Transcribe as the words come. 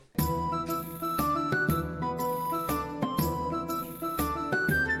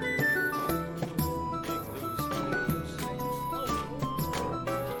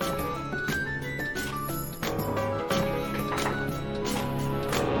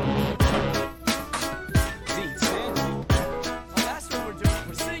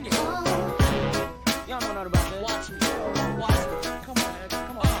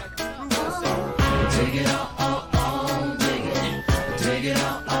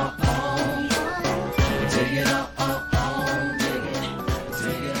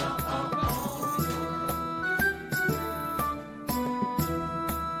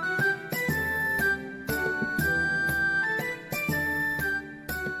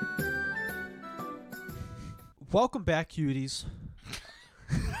Welcome back, cuties.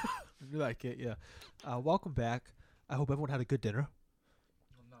 You like it, yeah. Welcome back. I hope everyone had a good dinner.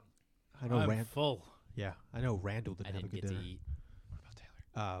 I know I'm full. Yeah, I know Randall didn't have a good dinner. To eat. What about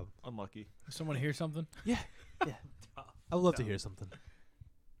Taylor? Unlucky. Does someone hear something? Yeah. I would love to hear something.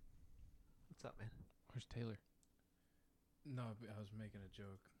 What's up, man? Where's Taylor? No, I was making a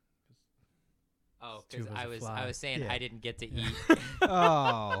joke. Oh, Two because was a I fly. was saying Yeah. I didn't get to eat.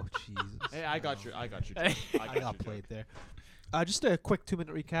 Oh, Jesus. Hey, I got you. I I got played there. Just a quick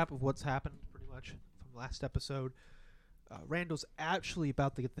 2-minute recap of what's happened, pretty much, from last episode. Randall's actually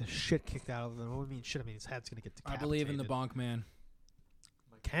about to get the shit kicked out of him. What do I mean shit? I mean his head's going to get I decapitated. believe in the bonk man.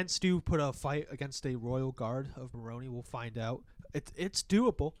 Can Stu put a fight against a royal guard of Maroney? We'll find out. It's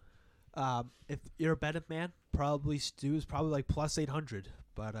doable. If you're a betting man, probably Stu is probably like plus 800,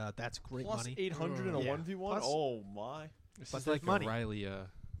 but that's great Plus money. 800 in a Yeah. 1v1? Plus- Oh, my. This But is there's like money. a Riley. There's-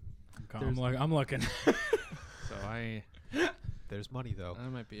 I'm looking. So There's money, though. I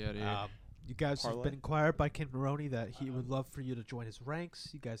might be out of here. You guys have Parlay? been inquired by King Maroney that he would love for you to join his ranks.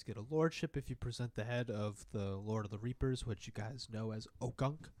 You guys get a lordship if you present the head of the Lord of the Reapers, which you guys know as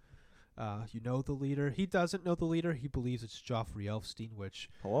Ogunk. You know the leader. He doesn't know the leader. He believes it's Joffrey Elfstein, which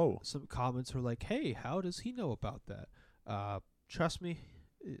Hello. some comments are like, hey, how does he know about that? Trust me,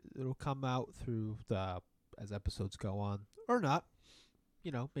 it'll come out through as episodes go on. Or not.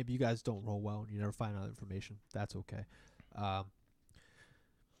 You know, maybe you guys don't roll well and you never find out information. That's okay.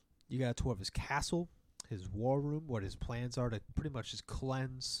 You got a tour of his castle, his war room, what his plans are to pretty much just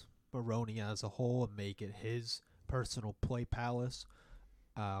cleanse Maroney as a whole and make it his personal play palace.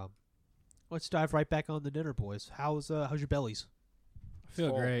 Let's dive right back on the dinner, boys. How's your bellies? I feel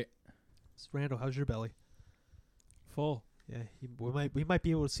Full. great. Randall, how's your belly? Full. Yeah, we might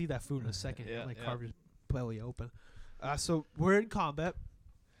be able to see that food in a second. Yeah, Like yeah. carve your belly open. So we're in combat.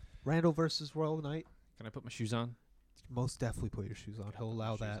 Randall versus Royal Knight. Can I put my shoes on? Most definitely put your shoes on. Okay, He'll put my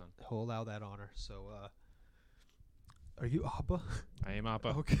allow shoes that. on. He'll allow that honor. So, are you Abba? I am Appa.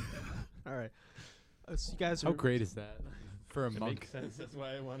 Okay. All right. So you guys are How great is that for a It monk? makes sense. That's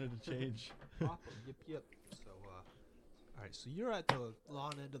why I wanted to change. Abba. Yep. So, all right. So you're at the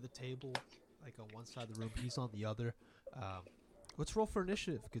long end of the table, like on one side of the room. He's on the other. Let's roll for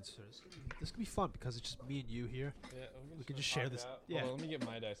initiative, good sir. This could be fun because it's just me and you here. Yeah, We can just share this. Yeah. let me get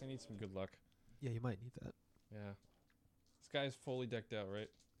my dice. I need some good luck. Yeah, you might need that. Yeah. This guy's fully decked out, right?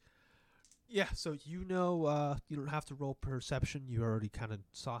 Yeah, so you know you don't have to roll perception. You already kind of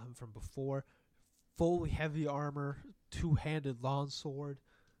saw him from before. Fully heavy armor, two-handed longsword.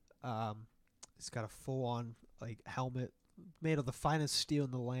 He's got a full-on like helmet made of the finest steel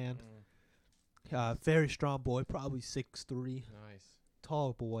in the land. Very strong boy, probably 6'3". Nice.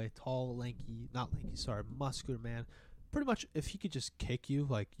 Tall boy, muscular man. Pretty much, if he could just kick you,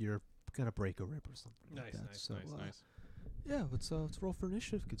 like you're gonna break a rib or something. like that. So, Nice. Yeah, let's roll for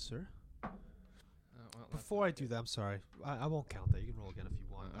initiative, good sir. Well, that's Before not I do good. that, I'm sorry. I won't count that. You can roll again if you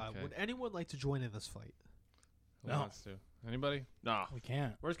want. Okay. Would anyone like to join in this fight? Who No. wants to? Anybody? Nah. We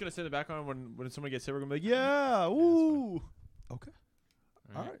can't. We're just going to sit in the background when somebody gets hit. We're going to be like, yeah, ooh. Okay.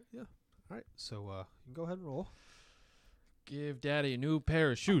 All All right. Yeah. All right. So you can go ahead and roll. Give Daddy a new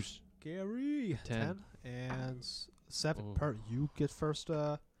pair of shoes. Gary. 10. And 7. Oh. You get first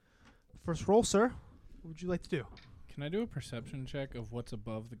roll, sir. What would you like to do? Can I do a perception check of what's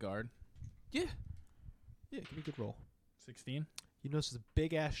above the guard? Yeah. Yeah, give me a good roll. 16. You notice there's a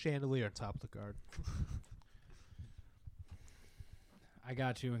big-ass chandelier on top of the guard. I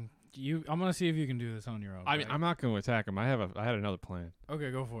got you. And I'm gonna see if you can do this on your own. I mean, right? I'm not going to attack him. I had another plan.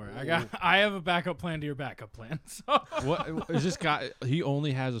 Okay, go for it. I have a backup plan to your backup plan. So What is this guy? He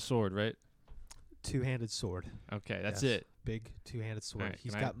only has a sword, right? Two-handed sword. Okay, that's Yes. it. Big two-handed sword. Alright,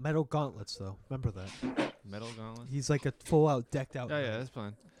 He's can I- got metal gauntlets, though. Remember that. Metal gauntlet. He's like a full-out, decked-out. Yeah, knight. that's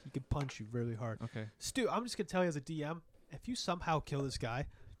fine. He can punch you really hard. Okay. Stu, I'm just gonna tell you as a DM, if you somehow kill this guy,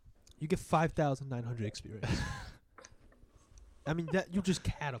 you get 5,900 experience. I mean, that you just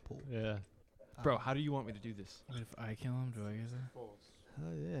catapult. Yeah. Bro, how do you want me to do this? I mean, if I kill him, do I get that?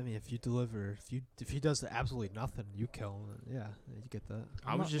 Yeah, I mean, if you deliver, if he does absolutely nothing, you kill him. Yeah, you get that.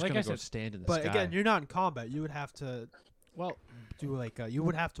 I was just like going I to go said, stand in the But sky. again, you're not in combat. You would have to Well, do like you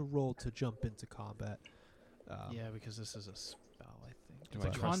would have to roll to jump into combat. yeah, because this is a spell, I think. Do It's I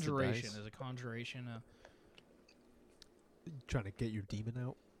a trust the conjuration. dice? Is a conjuration Trying to get your demon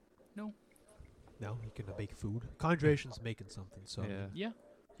out. No. No, you can make food. Conjuration's making something, so Yeah.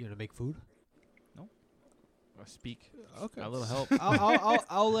 Yeah. You gonna make food? Speak. Okay. A little help.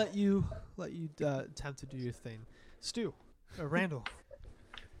 I'll let you attempt to do your thing. Stu, Randall,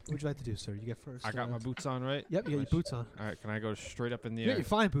 what would you like to do, sir? You get first. I got my boots on, right? Yep, you got your boots on. All right, can I go straight up in the You got air? your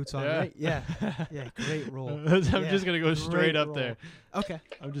fine boots on, Yeah. right? Yeah. Yeah, great roll. I'm Yeah, just gonna go straight great up roll. there. Okay.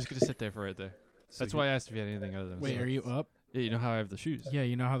 I'm just gonna sit there for right there. So That's you- why I asked if you had anything other than. Wait, swords. are you up? Yeah, you know how I have the shoes. Yeah,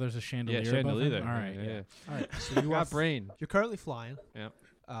 you know how there's a chandelier. Yeah, above chandelier him? there. All right. Yeah. All right. So You you are got brain you're currently flying. Yep.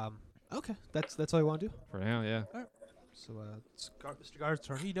 Okay. That's all you want to do? for now. Yeah. So, it's Mr. Guard's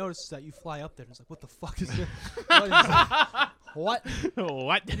turn. He notices that you fly up there, and he's like, "What the fuck is this? What is that? What?"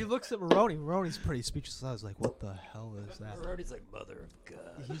 What? And he looks at Maroney. Maroney's pretty speechless. I was like, "What the hell is that?" Maroney's like, mother of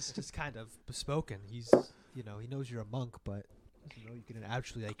God. He's just kind of bespoken. He's, he knows you're a monk, but you can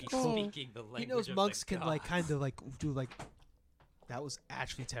actually like. He's control- speaking the language He knows of monks the can like gods. kind of like do like. That was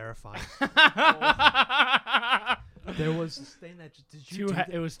actually terrifying. There was this thing that did you do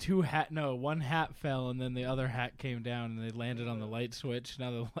It was one hat fell and then the other hat came down and they landed on the light switch. Now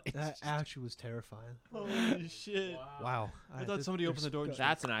the lights. that actually was terrifying. Holy shit! Wow. I thought somebody opened the door.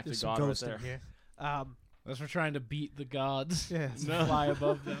 That's an act There's of some God right ghost there. in here. That's for trying to beat the gods. Yeah. And fly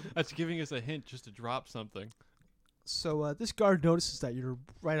above them. That's giving us a hint just to drop something. So this guard notices that you're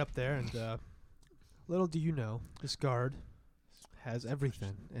right up there, and little do you know, this guard has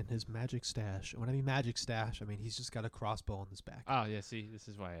everything in his magic stash. And when I mean magic stash, I mean he's just got a crossbow on his back. Oh yeah. See, this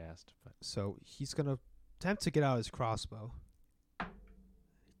is why I asked. But So he's gonna attempt to get out his crossbow. He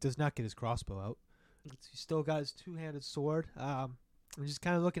does not get his crossbow out. He's still got his two-handed sword. And he's just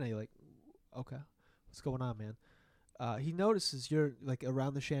kind of looking at you like, okay, what's going on, man? He notices you're like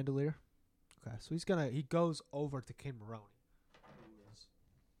around the chandelier. Okay, so he goes over to King Maroney, who is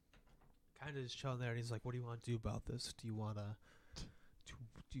kind of just chilling there, and he's like, "What do you want to do about this? Do you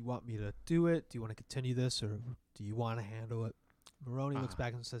want me to do it? Do you want to continue this, or do you want to handle it?" Maroney looks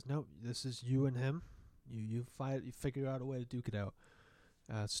back and says, "No, this is you and him. You fight. You figure out a way to duke it out."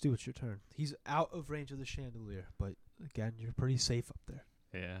 Stu, it's your turn. He's out of range of the chandelier, but again, you're pretty safe up there.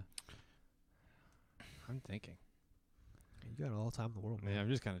 yeah. I'm thinking. You got all the time in the world, man. Yeah, I'm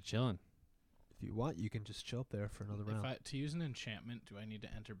just kind of chilling. If you want, you can just chill up there for another round. To use an enchantment, do I need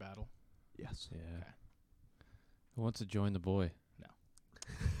to enter battle? Yes. Yeah. Okay. Who wants to join the boy?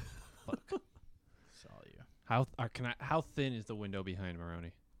 It's all you. How thin is the window behind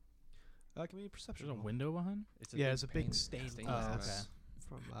Maroney? Give me a perception. There's a roll. window behind? It's Yeah, it's a big pane- stained stained glass glass.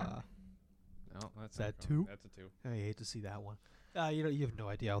 from. No, that's Is that not two? That's a 2. I hate to see that one. You have no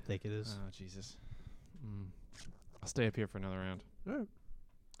idea how thick it is. Oh Jesus. I'll stay up here for another round.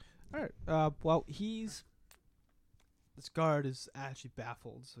 All right. Well, this guard is actually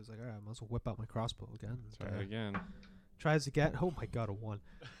baffled, so he's like, "All right, I might as well whip out my crossbow again." Try it again. Tries to get. Oh my god, a 1.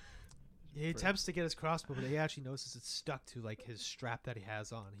 He attempts to get his crossbow, but he actually notices it's stuck to like his strap that he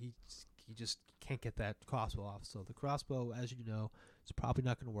has on. He just can't get that crossbow off. So the crossbow, as you know, is probably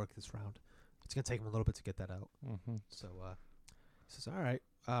not going to work this round. It's going to take him a little bit to get that out. Mm-hmm. So he says, "All right,"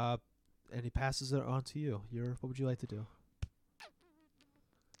 and he passes it on to you. What would you like to do?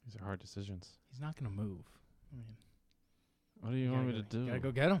 These are hard decisions. He's not going to move. I mean, What do you want me to do? Gotta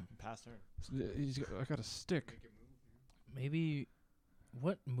go get him. Past her. I got a stick. Maybe.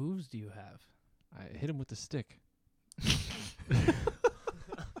 What moves do you have? I hit him with the stick.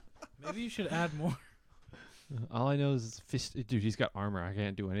 Maybe you should add more. All I know is fist. Dude, he's got armor. I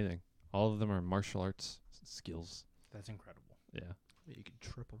can't do anything. All of them are martial arts skills. That's incredible. Yeah. You can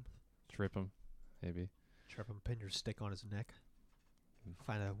trip him. Trip him. Maybe. Trip him, pin your stick on his neck.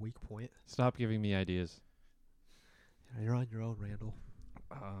 Find a weak point. Stop giving me ideas. You're on your own, Randall.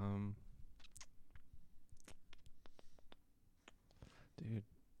 Dude.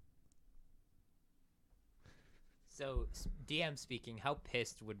 So, DM speaking, how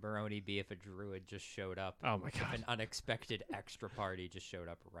pissed would Maroney be if a druid just showed up? Oh my If god. an unexpected extra party just showed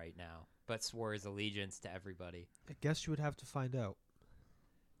up right now, but swore his allegiance to everybody. I guess you would have to find out.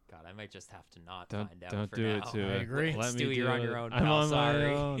 God, I might just have to not Don't find out. don't for do now. it to I it. agree. Let Stu, me you're do on it. your own, I'm pal. on Sorry.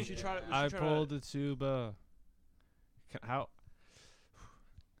 my own. We should try to. I pulled the tuba. How?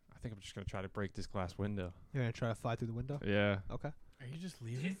 I think I'm just gonna try to break this glass window. You're gonna try to fly through the window. Yeah. Okay. Are you just This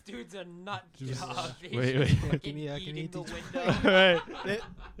leaving? dude's a nut Just- job. He's wait, just wait. fucking Give me a- give me eating a the D20. window.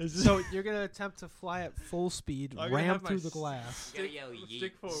 Right. So you're gonna attempt to fly at full speed, I'm gonna ram have my through the glass. Yo, yo, yeet.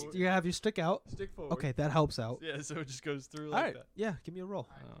 Stick forward. You have your stick out. Stick forward. Okay, that helps out. Yeah, so it just goes through All like right. that. Yeah, give me a roll.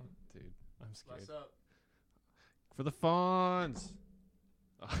 Oh, dude, I'm scared. up? For the fawns.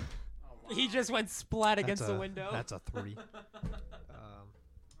 He just went splat against the window. That's a 3.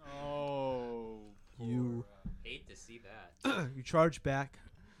 Oh. You Hate to see that. you charge back,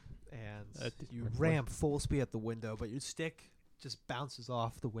 and That you didn't ram full speed at the window, but your stick just bounces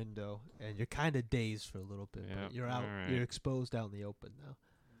off the window, and you're kind of dazed for a little bit. Yeah, But you're out. alright. You're exposed out in the open now.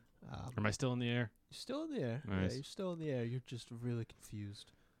 Am I still in the air? You're still in the air. Nice. Yeah, you're still in the air. You're just really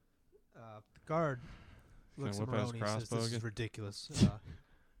confused. The guard Can I looks at whip out his Maroney and says, crossbow "This is again?" ridiculous."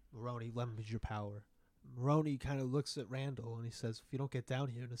 Maroney, lend me your power. Maroney kind of looks at Randall and he says, "If you don't get down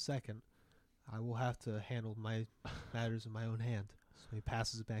here in a second, I will have to handle my matters in my own hand." So he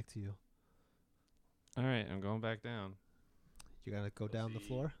passes it back to you. All right, I'm going back down. You gotta go We'll down the see.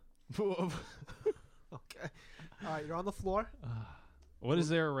 floor. Okay. All right, you're on the floor. What is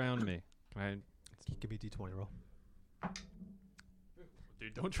there around me? Can I, Give me a d20 roll.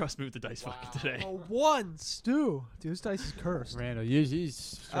 dude, don't trust me with the dice fucking today. Oh, one, Stu. Dude, this dice is cursed. Randall, he's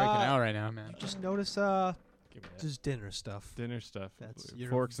striking out right now, man. Just notice, Give me that. just dinner stuff. Dinner stuff. That's you're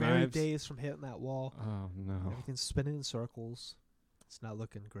Forks, very knives. dazed from hitting that wall. Oh no. Everything's spinning in circles. It's not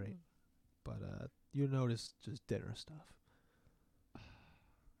looking great. But you notice just dinner stuff. I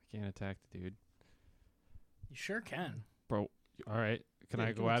can't attack the dude. You sure can. Bro, all right. Can Yeah, I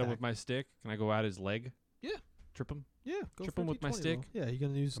you go can at him attack. with my stick? Can I go at his leg? Yeah. Trip him? Yeah, go Trip for him a with my D20 stick? roll. Yeah, you're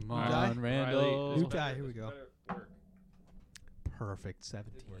gonna use Come new on, die? Randall. New die. Here we go. Perfect,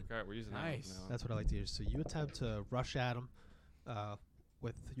 17. All right, we're using that one Nice. now. That's what I like to use. So you attempt to rush at him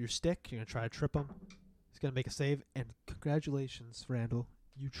with your stick. You're gonna try to trip him. He's gonna make a save, and congratulations, Randall.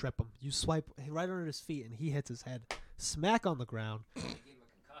 You trip him. You swipe right under his feet, and he hits his head smack on the ground.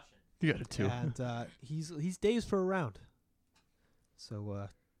 You got it too. And he's dazed for a round. So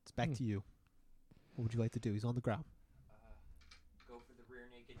it's back to you. What would you like to do? He's on the ground. Go for the rear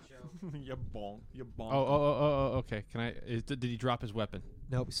naked choke. You bonk. You bonk. Oh, okay. Can I? Did he drop his weapon?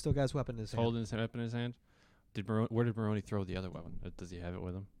 Nope, he still got his weapon in his hand. Holding his weapon in his hand? Where did Maroney throw the other weapon? Does he have it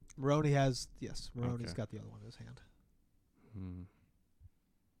with him? Maroney has, yes, Maroney's Okay. got the other one in his hand.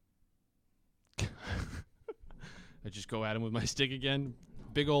 I just go at him with my stick again.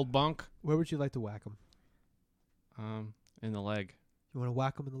 Big old bunk. Where would you like to whack him? In the leg. You want to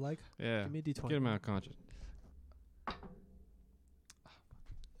whack him in the leg? Yeah. Give me a d20. Get him out conscious.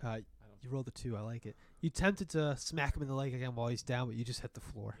 You rolled a 2. I like it. You tempted to smack him in the leg again while he's down, but you just hit the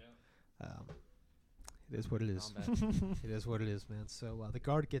floor. It is what it is. It is what it is, man. So the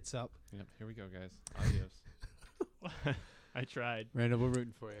guard gets up. Yep. Here we go, guys. Adios. I tried. Randall, we're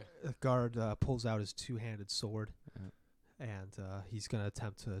rooting for you. The guard pulls out his two-handed sword, and he's going to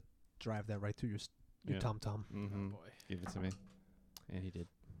attempt to drive that right through your tum-tum. Mm-hmm. Oh, boy. Give it to me. And he did.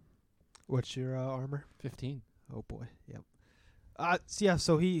 What's your armor? 15. Oh, boy. Yep.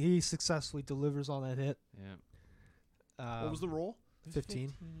 So he successfully delivers on that hit. Yeah. What was the roll?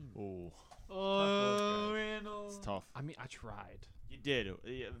 15. Oh, Oh, Randall. it's tough. I mean, I tried. You did.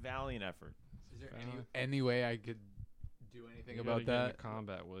 A valiant effort. Is there Uh, any way I could do anything You about gotta get into that?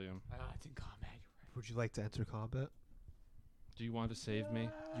 combat, William. It's in combat. Would you like to enter combat? Do you want to save me?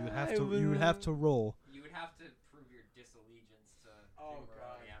 You would have to. You would have to roll. You would have to prove your disallegiance to Oh, King God.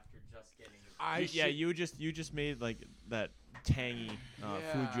 Maroney after just getting his You just made like that tangy food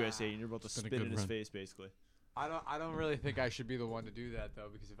Yeah. USA, and you're about to It's been a spit good in his run. face, basically. I don't really think I should be the one to do that though,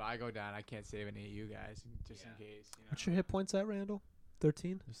 because if I go down, I can't save any of you guys, just in case. You know? What's your hit points at, Randall?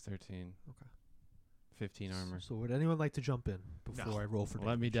 13. It's 13. Okay. 15 armor. So would anyone like to jump in before No. I roll for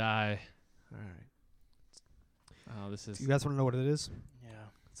Let me damage? die. All right. Oh, this is. You guys want to know what it is? Yeah.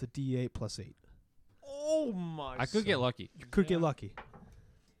 It's a D8 plus 8. Oh my! I could get lucky. You could get lucky.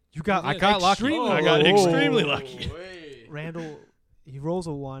 You got. I got lucky. extremely I got lucky. extremely lucky. Randall, he rolls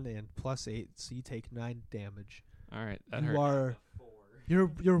a 1 and plus 8, so you take 9 damage. All right, that you hurt. are.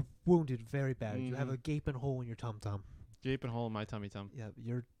 You're wounded very bad. You have Mhm. a gaping hole in your tum tum. Gaping hole in my tummy tum. Yeah,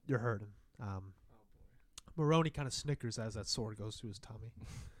 you're hurting. Maroney kind of snickers as that sword goes through his tummy,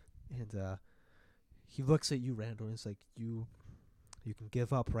 and he looks at you, Randall, and he's like, "You can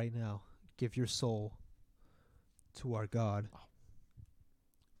give up right now. Give your soul to our God.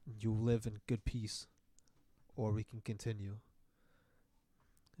 You live in good peace, or we can continue."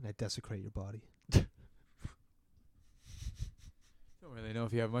 And I desecrate your body. Don't really know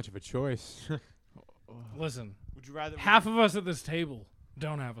if you have much of a choice. Listen, Would you rather? half of us at this table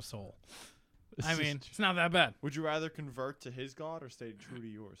don't have a soul. I mean, it's not that bad. Would you rather convert to his god or stay true to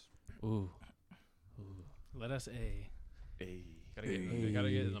yours? Ooh. Let us Gotta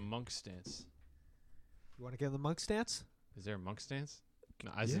get in the monk stance. You want to get in the monk stance? Is there a monk stance?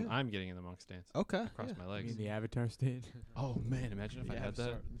 No, Yeah. I'm getting in the monk stance. Okay. Cross my You legs. mean the Avatar state? Oh man, imagine if I had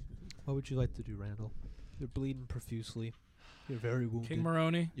that. What would you like to do, Randall? You're bleeding profusely. You're very wounded. King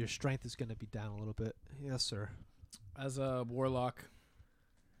Maroney, Your strength is going to be down a little bit. Yes, sir. as a warlock,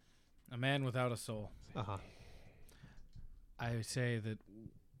 a man without a soul, Uh-huh. I say that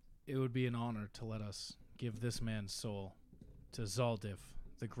it would be an honor to let us give this man's soul to Zaldif,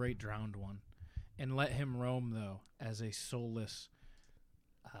 the great drowned one, and let him roam, though, as a soulless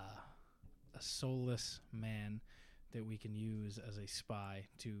man that we can use as a spy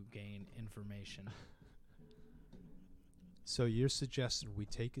to gain information. So you're suggesting we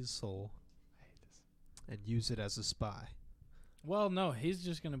take his soul and use it as a spy? Well, no, he's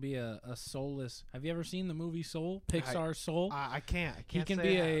just going to be a soulless. Have you ever seen the movie Soul? Pixar's Soul? I can't. He can say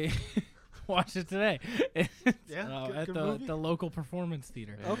be I have. a. Watch it today. Yeah, at good the movie. the local performance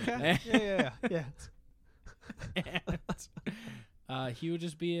theater. Okay. yeah. And, he would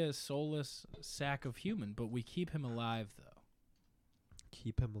just be a soulless sack of human, but we keep him alive, though.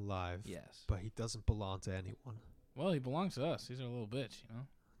 Keep him alive. Yes. But he doesn't belong to anyone. Well, he belongs to us. He's our little bitch, you know?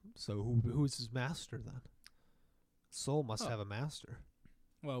 So who's his master then? Soul must have a master.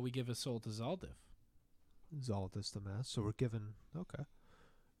 Well, we give his soul to Zaldif. Zaldis the master. So we're given. Okay.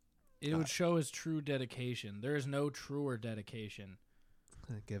 It would show his true dedication. There is no truer dedication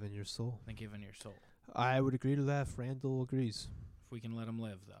Given your soul. than giving your soul. I would agree to that if Randall agrees. If we can let him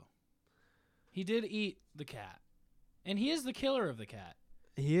live, though. He did eat the cat. And he is the killer of the cat.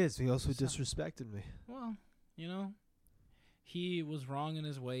 He is. He also So- disrespected me. Well, you know, he was wrong in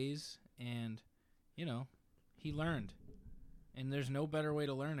his ways, and, you know, he learned. And there's no better way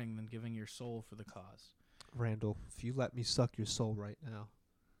to learning than giving your soul for the cause. Randall, if you let me suck your soul right now,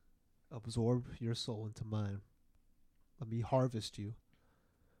 absorb your soul into mine, let me harvest you,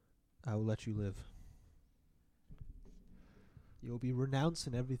 I will let you live. You'll be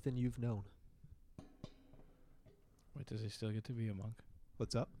renouncing everything you've known. Wait, does he still get to be a monk?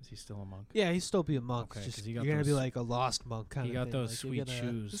 What's up? Is he still a monk? Yeah, he'd still be a monk. Okay, Just 'cause he you're got gonna be those- like a lost monk kind he of got thing. those Like, sweet you're gonna-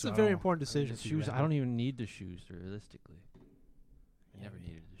 shoes, This is so a I very don't- important decision. for you, Shoes. I Randall. don't even need the shoes, realistically. Yeah, Never but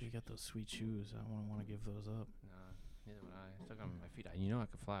needed the You shoes. got those sweet shoes. I don't want to give those up. Nah, neither would I. Stuck on my feet. You know I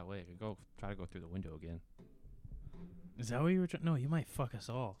could fly away. I could go try to go through the window again. Is that what you were trying? No, you might fuck us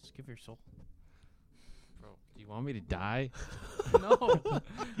all. Just give your soul. Bro, do you want me to die? No.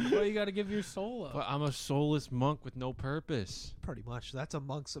 Well, you got to give your soul up. But I'm a soulless monk with no purpose. Pretty much. That's a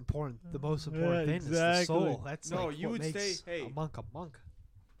monk's the most important thing is the exactly. soul. That's No, like you what would makes say, hey. a monk a monk.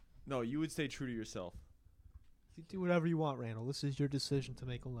 No, you would stay true to yourself. You do whatever you want, Randall. This is your decision to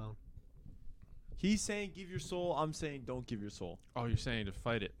make alone. He's saying give your soul. I'm saying don't give your soul. Oh, you're saying to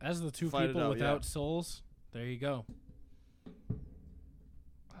fight it. As the two Fight it people out, without yeah. souls, there you go.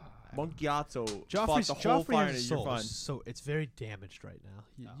 Monkiato fought Joffrey's the whole Joffrey fire has a and you're soul, fine. so it's very damaged right now.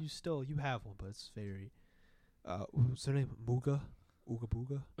 Oh. You have one, but it's very. What's her name? Ooga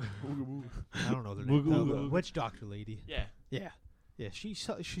Booga. I don't know the name. Mooga The Ooga. witch doctor lady. Yeah. Yeah. She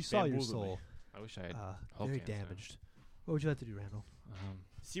saw your Bamboozled me. soul. I wish I had. Very cancer. damaged. What would you like to do, Randall?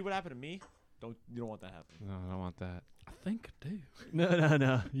 See what happened to me? You don't want that happening. No, I don't want that. I think I do.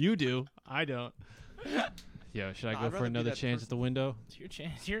 No. You do. I don't. Yeah, should I Nah, go I'd for rather be another that chance at the window? It's your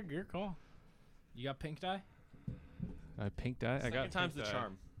chance. Your call. You got pink dye? I pink dye. I got Second time's pink the dye.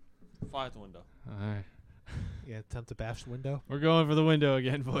 charm. Fly out the window. All right. You attempt to bash the window? We're going for the window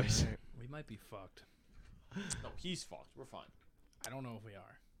again, boys. We might be fucked. No, he's fucked. We're fine. I don't know if we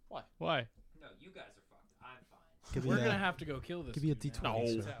are. Why? No, you guys are fucked. I'm fine. Give We're me gonna a, have to go kill this. give me a dude D20, now. No.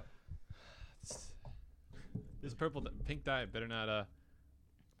 It's out. This purple, pink dye better not. Come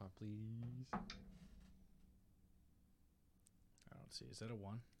on, please. I don't see. Is that a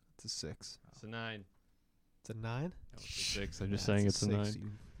 1? it's a 6. It's a 9. It's a 9? No, it's a 6. I'm just Yeah, saying it's a 9. 6,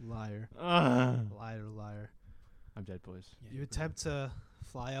 you liar. I'm Liar. dead, boys. Yeah, You you're attempt to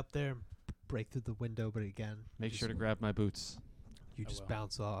fly up there and break through the window, but again, Make you sure to just- grab my boots. you I just will.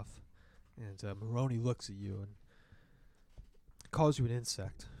 bounce off. And Maroney looks at you and calls you an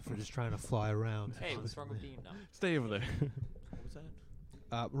insect for just trying to fly around. Hey, what's wrong with being numb? Stay over there. What was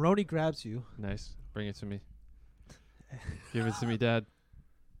that? Maroney grabs you Nice. Bring it to me. Give it to me, Dad.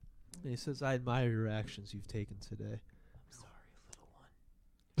 and he says, I admire your actions you've taken today. I'm sorry, little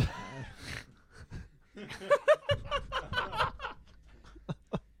one.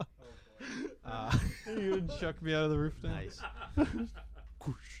 You didn't chuck me out of the roof now? Nice.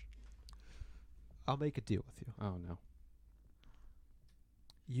 I'll make a deal with you. Oh, no.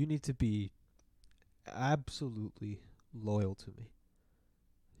 You need to be absolutely loyal to me.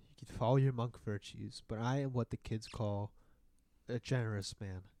 You can follow your monk virtues, but I am what the kids call a generous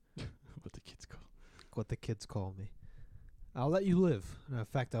man. What the kids call. What the kids call me. I'll let you live. In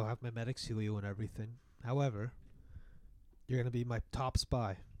fact, I'll have my medics heal you and everything. However, you're going to be my top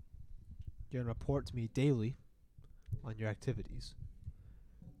spy. You're going to report to me daily on your activities.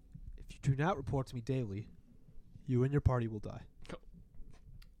 If you do not report to me daily, you and your party will die.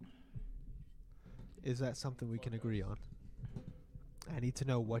 Is that something we can agree on? I need to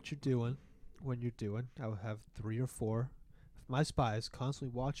know what you're doing, when you're doing. I will have 3 or 4 of my spies,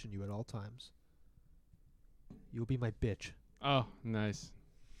 constantly watching you at all times. You'll be my bitch. Oh, nice.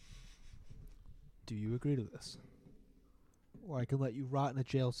 Do you agree to this? Or I can let you rot in a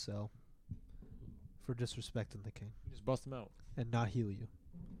jail cell for disrespecting the king Just bust him out. and not heal you.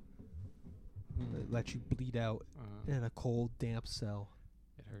 Let you bleed out in a cold, damp cell.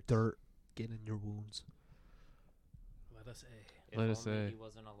 It hurts. Dirt getting in your wounds. Let us If Let us only say. he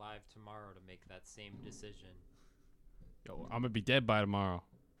wasn't alive tomorrow to make that same decision. Yo, I'm gonna be dead by tomorrow.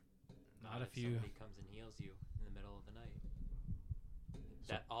 Not if you. somebody comes and heals you in the middle of the night.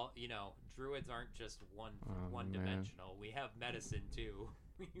 That all druids aren't just one Man. dimensional. We have medicine too.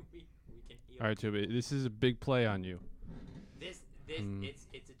 we can heal. All right, Toby. This is a big play on you. This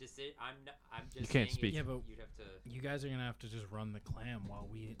it's a decision. I'm just. You can't saying speak. Yeah, but you'd have to. You guys are gonna have to just run the clam while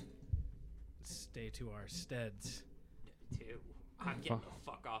we stay to our steads. I'm getting the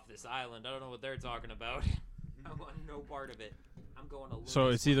fuck off this island. I don't know what they're talking about. I want no part of it. I'm going to. So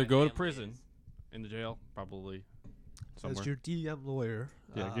Lunas it's where either my go to family prison, is. in the jail, probably somewhere. As your DM lawyer,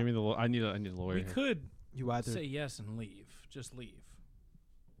 Yeah, give me the. I need a lawyer. We here. could you either say yes and leave. Just leave.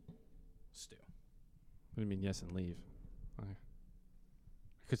 Stu. What do you mean yes and leave? Okay.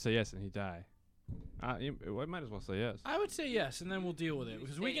 I could say yes and he die. I might as well say yes. I would say yes, and then we'll deal with it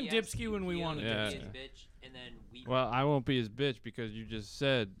because we Say can yes, dipski when we heal want to him, Yeah. be dipski. his bitch, and then we. Well, I won't be his bitch because you just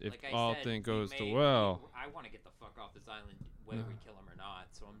said if like I all said, thing we goes to may- well. I want to get the fuck off this island, whether we kill him or not.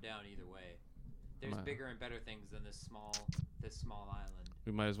 So I'm down either way. There's Wow. bigger and better things than this small island.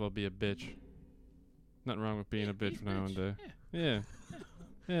 We might as well be a bitch. Nothing wrong with being a bitch Be now and then. Yeah. Yeah.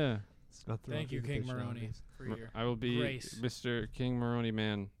 Yeah. It's nothing wrong Thank you, with being King a bitch Maroney, nowadays. for your I will be grace. Mr. King Maroney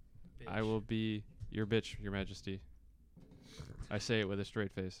man. I bitch. will be your bitch, your majesty. I say it with a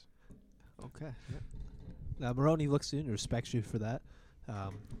straight face. Okay. Now Maroney looks at you and respects you for that.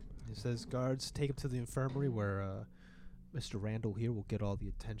 He says, "Guards, take him to the infirmary where Mr. Randall here will get all the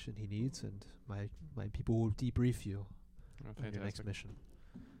attention he needs, and my people will debrief you Oh, on your next fantastic. mission."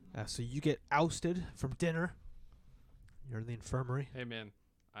 So you get ousted from dinner. You're in the infirmary. Hey man,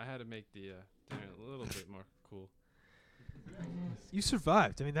 I had to make the dinner a little bit more cool. You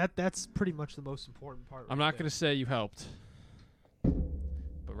survived. I mean that's pretty much the most important part. I'm not gonna say you helped,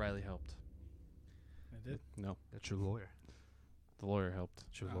 but Riley helped. I did. No, That's your lawyer. the lawyer helped.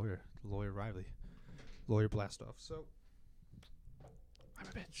 That's your lawyer Riley, lawyer Blastoff. So I'm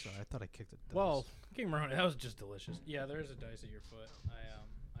a bitch. sorry, I thought I kicked it. Well, King Maroney, that was just delicious. Yeah, there is a dice at your foot.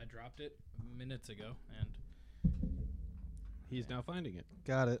 I dropped it minutes ago, and He's now finding it.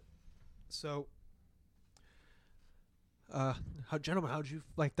 got it. So, gentlemen, how'd you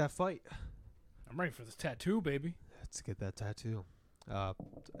like that fight? I'm ready for this tattoo, baby. Let's get that tattoo.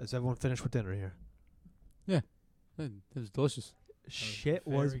 Is everyone finished with dinner here? It was delicious. Shit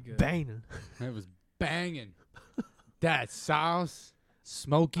was very good. banging. It was banging. That sauce,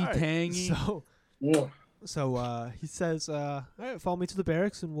 smoky, tangy. So he says, "All right, follow me to the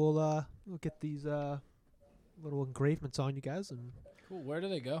barracks, and we'll get these little engravements on you guys, and Cool. Where do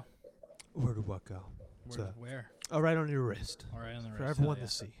they go? where do what go? Where? Oh, right on your wrist All right, on the for wrist. everyone Hell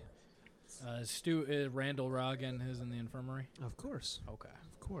to see. yeah. Randall Rogan is in the infirmary. Of course, Okay.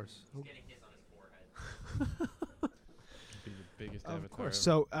 of course, He's getting his on his forehead. Be the biggest of avatar course.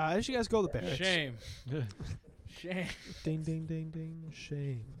 ever. So as you guys go to the barracks, Shame. Shame. ding, ding, ding, ding,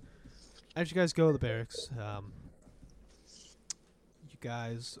 shame. As you guys go to the barracks, you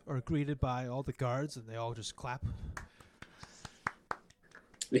guys are greeted by all the guards, and they all just clap.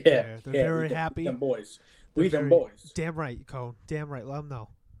 Yeah, They're very happy. Them boys. They're We them very- boys. Damn right, Cone. Damn right. Let them know.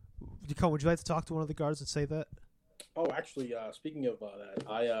 Cone, would you like to talk to one of the guards and say that? Oh, actually, speaking of that,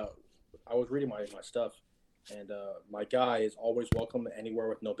 I was reading my stuff, and my guy is always welcome anywhere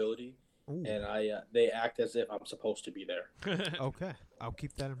with nobility, Ooh. and they act as if I'm supposed to be there. Okay, I'll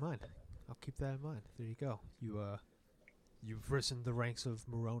keep that in mind. There you go. You've risen the ranks of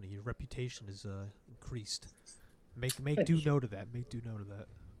Maroney. Your reputation is increased. Make due note of that. Make due note of that.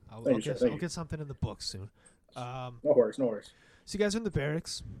 I'll Thank you, sir. Thank I'll you. get something in the book soon. No worries, no worries. So you guys are in the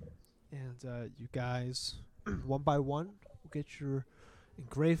barracks, and you guys, one by one, will get your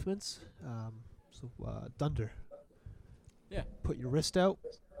engravements. Dunder. Yeah. Put your wrist out.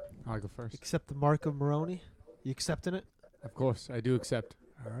 I'll go first. Accept the mark of Maroney. You accepting it? Of course, I do accept.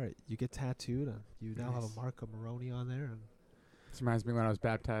 All right. You get tattooed, and you now have Nice. a mark of Maroney on there. And This reminds me when I was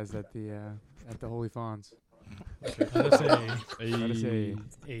baptized at the Holy Fawns. Let us say,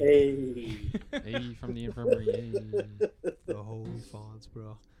 Hey. hey from the infirmary. Hey. the holy fawns,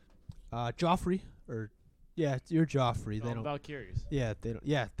 bro. Joffrey, you're Joffrey. They don't. Valkyries. Yeah, they don't.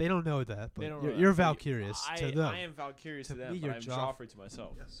 Yeah, they don't know that, but They don't you're, know you're that. Valkyrius to them. I am Valkyries to To them, me, but you're I'm Joff- Joffrey to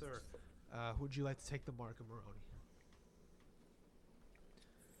myself. Yes, sir. Would you like to take the mark of Maroney?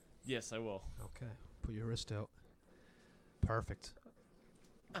 Yes, I will. Okay. Put your wrist out. Perfect.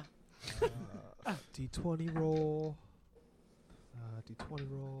 D20 roll. D20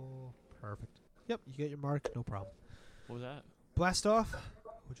 roll. Perfect. Yep, you get your mark. No problem. What was that? Blast off.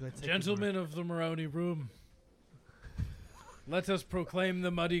 Would you like to take your mark? Gentlemen of the Maroney room, let us proclaim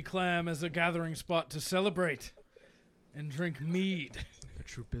the Muddy Clam as a gathering spot to celebrate and drink mead. A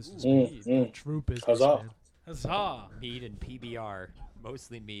true businessman. A true businessman. Huzzah. Huzzah! Mead and PBR.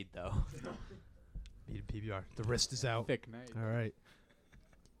 Mostly mead, though. Meet in PBR. The wrist is out. Thick night. All right.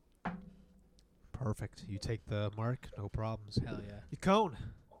 Perfect. You take the mark. No problems. Hell yeah. Yacone,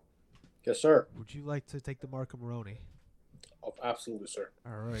 Yes, sir. would you like to take the mark of Maroney? Oh, absolutely, sir.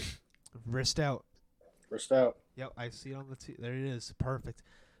 All right. Wrist out. Wrist out. Yep, I see it on the there it is. Perfect.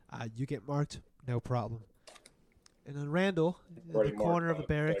 You get marked. No problem. And then Randall, in Already the corner marked, of the but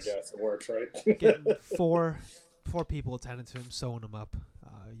barracks, I guess it works, right? getting four people attending to him, sewing him up.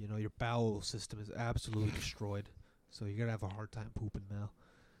 Your bowel system is absolutely destroyed, so you're gonna have a hard time pooping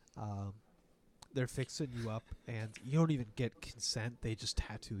now. They're fixing you up, and you don't even get consent. They just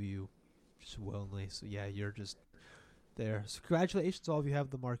tattoo you, just willingly. So yeah, you're just there. So congratulations, all of you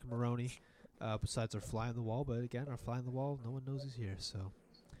have the mark of Maroney. Besides our fly on the wall, but again, our fly on the wall, no one knows he's here. So,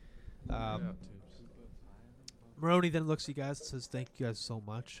 Maroney then looks at you guys and says, "Thank you guys so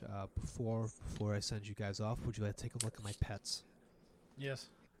much. Before I send you guys off, would you like to take a look at my pets?" Yes.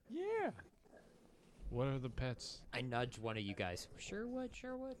 Yeah. What are the pets? I nudge one of you guys. Sure would.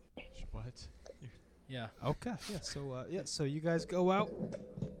 What? Yeah. Okay. Yeah. So you guys go out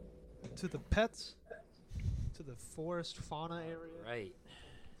to the pets, to the forest fauna area. Right.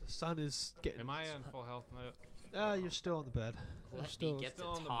 The sun is getting. Am I on full health now? You're still in the bed. You're Let still. me get to still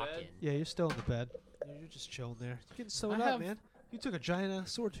on the talking. bed? Yeah, you're still in the bed. You're just chilling there. You're getting sewed I up, have- man. You took a giant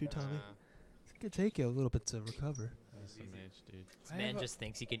sword to you, Tommy. It's gonna take you a little bit to recover. That's the mage, dude. This man just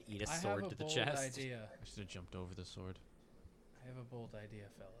thinks he can eat a sword to the bold chest. Idea. I should have jumped over the sword. I have a bold idea,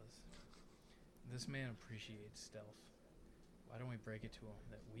 fellas. This man appreciates stealth. Why don't we break it to him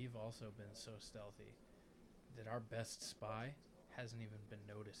that we've also been so stealthy that our best spy hasn't even been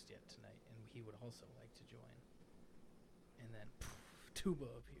noticed yet tonight, and he would also like to join. And then Tuba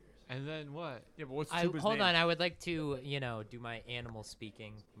appears. And then what? Yeah, but what's Hold on, I would like to, do my animal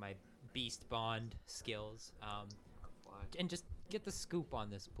speaking, my beast bond skills, and just get the scoop on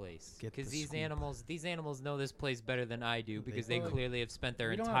this place. Get Because the these scoop. animals know this place better than I do because they do. clearly have spent their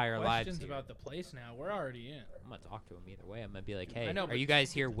We don't entire have lives questions here. about the place now. We're already in. I'm gonna talk to them either way. I'm gonna be like, hey, I know, are but- you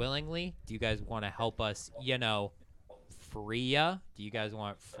guys here willingly? Do you guys want to help us, free ya? Do you guys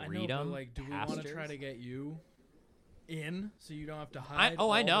want I freedom? know, but like, do we want to try pastures? to get you in so you don't have to hide? I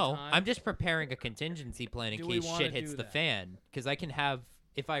all know. The time? I'm just preparing a contingency plan in Do we case wanna shit hits do the that? fan. Because I can have,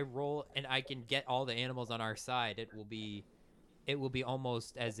 if I roll and I can get all the animals on our side, it will be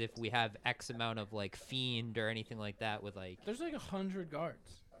almost as if we have X amount of like fiend or anything like that. With like, There's like 100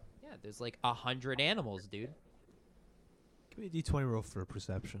 guards. yeah, there's like 100 animals, dude. Give me a D20 roll for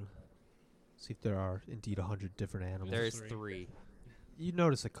perception. See if there are indeed 100 different animals. There's three. 3. You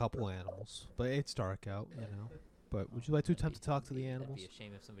notice a couple animals, but it's dark out, But would you like to attempt to talk to the That'd animals? be a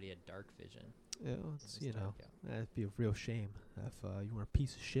shame if somebody had dark vision. Yeah, it's, It's dark out. that'd be a real shame if you were a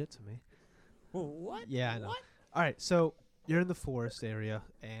piece of shit to me. What? Yeah, I know. What? All right, so you're in the forest area,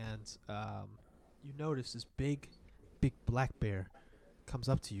 and you notice this big black bear comes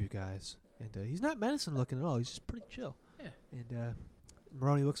up to you guys, and he's not menacing looking at all. He's just pretty chill. Yeah. And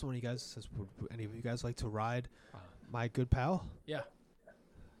Maroney looks at one of you guys and says, "Would any of you guys like to ride my good pal?" Yeah.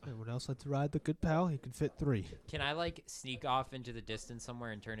 Anyone else like to ride the good pal? He can fit 3. Can I like sneak off into the distance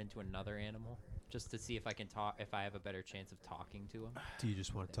somewhere and turn into another animal, just to see if I can talk? If I have a better chance of talking to him? Do you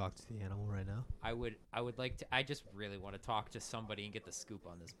just want to talk to the animal right now? I would like to. I just really want to talk to somebody and get the scoop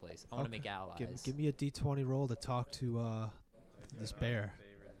on this place. I want to Okay. make allies. Give me a D20 roll to talk to this bear.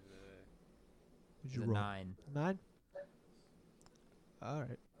 What'd It's you a roll? 9. 9? All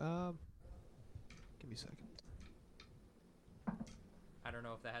right. Give me a second. I don't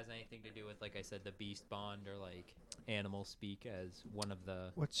know if that has anything to do with, like I said, the beast bond or like animal speak as one of the.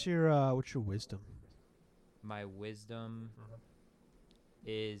 What's your wisdom? My wisdom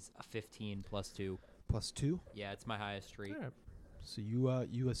is a 15 plus 2. Plus 2. Yeah, it's my highest trait. All right. So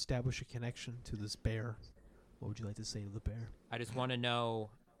you establish a connection to this bear. What would you like to say to the bear? I just want to know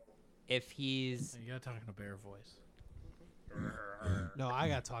if he's. You gotta talk in a bear voice. No, I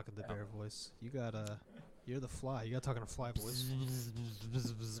got talking the bear voice. You got you're the fly. You got talking a fly voice.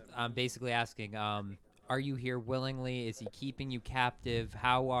 I'm basically asking, are you here willingly? Is he keeping you captive?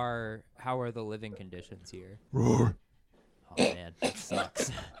 How are the living conditions here? Roar. Oh man, that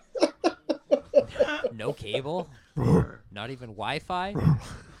sucks. No cable? Not even Wi-Fi?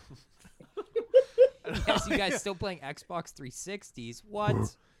 Yes, you guys still playing Xbox 360s?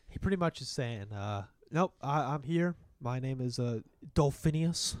 What? He pretty much is saying, nope, I'm here. My name is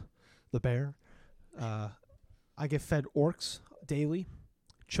Dolphinius, the bear. I get fed orcs daily,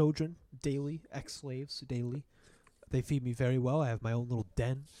 children daily, ex-slaves daily. They feed me very well. I have my own little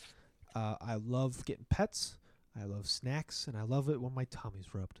den. I love getting pets. I love snacks, and I love it when my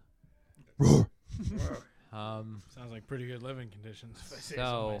tummy's rubbed. Sounds like pretty good living conditions. If I say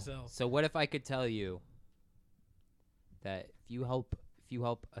so myself. So what if I could tell you that if you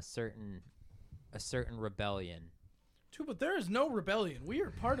help a certain rebellion, True, but there is no rebellion. We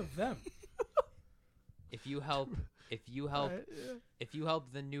are part of them. if you help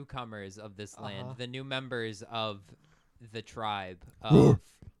the newcomers of this land, the new members of the tribe of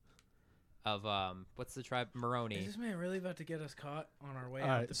what's the tribe? Maroney. Is this man really about to get us caught on our way All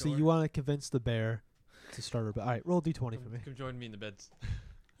out right, the so door? you want to convince the bear to start rebellion. All right, roll D20 for me. Come join me in the beds.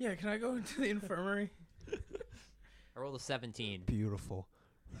 Yeah, can I go into the infirmary? I rolled a 17. Beautiful.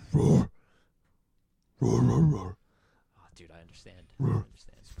 Oh, dude, I understand.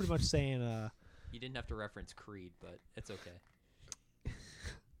 It's pretty much saying, You didn't have to reference Creed, but it's okay.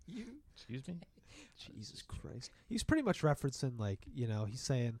 Excuse me? Jesus Christ. He's pretty much referencing, like, he's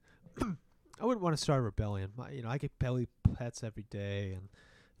saying, I wouldn't want to start a rebellion. I get belly pets every day and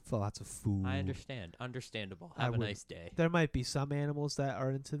lots of food. I understand. Understandable. I Have a would- nice day. There might be some animals that are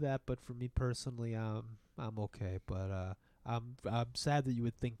into that, but for me personally, I'm okay. But I'm sad that you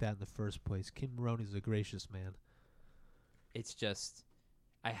would think that in the first place. King Maroney's a gracious man. It's just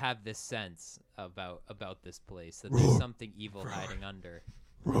I have this sense about this place that there's something evil hiding under.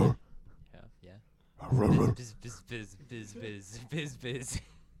 Yeah. Biz, biz, biz, biz, biz, biz, biz.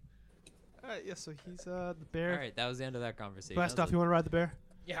 All right, yeah. So he's the bear. All right, that was the end of that conversation. Best stuff. You want to ride the bear?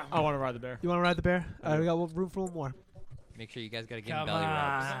 Yeah. I want to ride the bear. You want to ride the bear? All right, we got room for one more. Make sure you guys gotta give him Come belly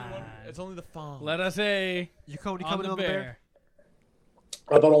rubs. on. It's only the fawn. Let us say You coming on on the the bear? bear.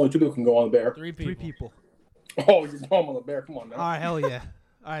 I thought only 2 people can go on the bear. Three people. 3 people. Oh, you're going on the bear. Come on now. All right, hell yeah.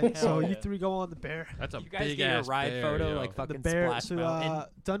 All right, so Hell you yeah. 3 go on the bear. That's a You guys big get your ass ride bear, photo yo. like The fucking bear. Splash So Mountain.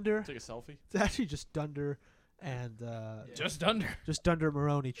 Dunder. Take a selfie. It's actually just Dunder and Just under. just Dunder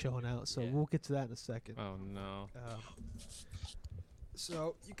Maroney chilling out. So Yeah. we'll get to that in a second. Oh no.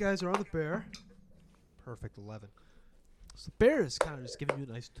 So you guys are on the bear. Perfect 11. So the bear is kind of just giving you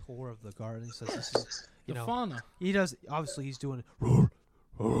a nice tour of the garden. He says this is, The fauna. he does, obviously he's doing, you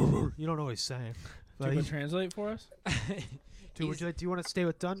don't know what he's saying. But Tuba he, translate for us? do you want to stay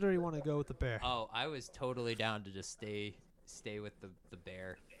with Dunder or you want to go with the bear? Oh, I was totally down to just stay with the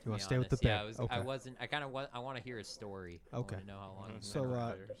bear. You wanna be stay with the honest. Yeah, bear? I was. Okay. I wasn't. I kind of want. I want to hear his story. I Okay. want to know how long. Mhm. he's So been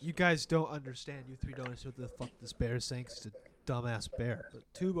around. you guys don't understand. You 3 don't understand what the fuck this bear is saying 'cause it's a dumbass bear.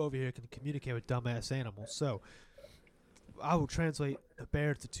 But Tube over here can communicate with dumbass animals. So I will translate the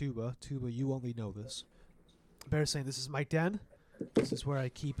bear to Tuba. Tuba, you only know this. Bear is saying, "This is my den. This is where I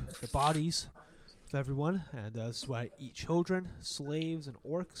keep the bodies of everyone, and this is where I eat children, slaves, and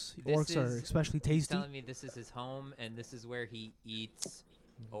orcs. This Orcs are is- especially He's tasty. telling me this is his home and this is where he eats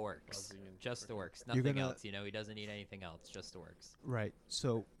orcs. Buzzing and Just orcs. You're Nothing gonna- else. You know, he doesn't eat anything else. Just orcs. Right.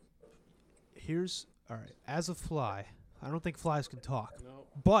 So here's all right. As a fly, I don't think flies can talk, No.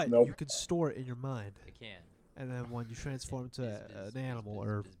 but Nope. you can store it in your mind." They can. And then when you transform to Biz, an animal biz,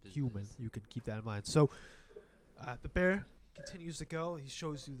 or biz, biz, human, biz. you can keep that in mind. So the bear continues to go. He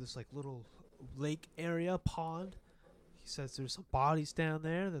shows you this like little lake area, pond. He says there's some bodies down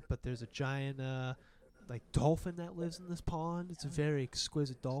there, but there's a giant like dolphin that lives in this pond. It's a very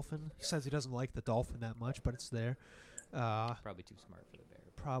exquisite dolphin. He says he doesn't like the dolphin that much, but it's there. Probably too smart for the bear.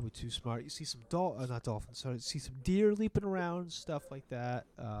 Probably too smart. You see some not dolphins. Sorry, you see some deer leaping around, stuff like that.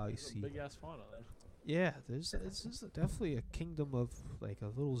 You see. Big ass fauna then. Yeah, this is definitely a kingdom of like a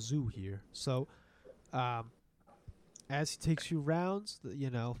little zoo here. So, as he takes you rounds,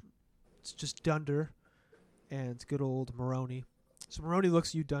 it's just Dunder and good old Maroney. So Maroney looks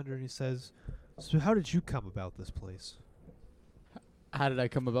at you, Dunder, and he says, "So how did you come about this place?" How did I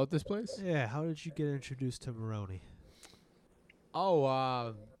come about this place? Yeah, how did you get introduced to Maroney? Oh,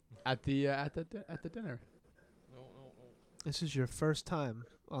 at the dinner. This is your first time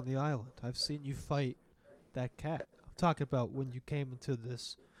on the island. I've seen you fight that cat. I'm talking about when you came into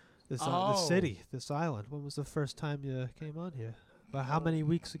this Oh. city, this island. When was the first time you came on here? About how many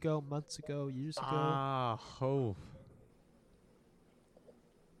weeks ago, months ago, years ago? Ah, oh.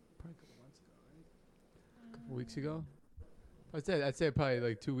 Probably a couple months ago, right? A couple weeks ago. I'd say probably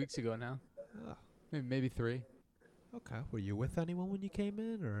like 2 weeks ago now. Ah, Maybe 3. okay. Were you with anyone when you came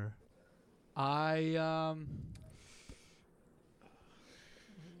in, or?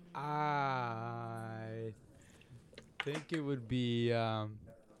 I think it would be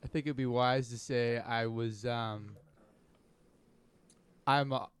I think it'd be wise to say I was.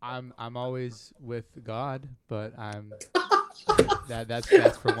 I'm always with God, but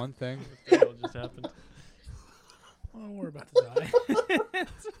that's for one thing. What the hell just happened? Oh, we're about to die.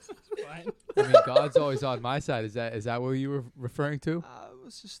 It's fine. I mean, God's always on my side. Is that what you were referring to? I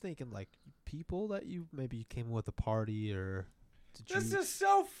was just thinking, like, people that you maybe came with a party, or This is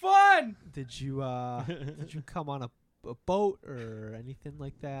so fun. did you come on a boat or anything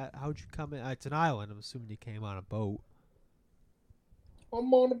like that? How'd you come in? It's an island. I'm assuming you came on a boat.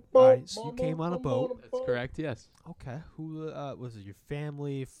 I'm on a boat. Alright, so you mama, came on a I'm boat. That's correct. Yes. Okay. Who was it? Your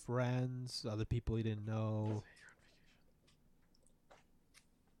family, friends, other people you didn't know?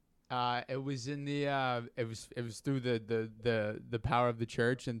 It was in the it was through the power of the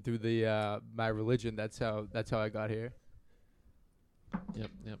church and through the my religion. That's how I got here.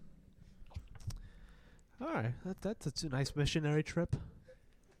 Yep. All right, that's a nice missionary trip.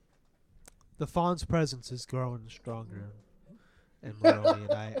 The Fawn's presence is growing stronger in Maroney,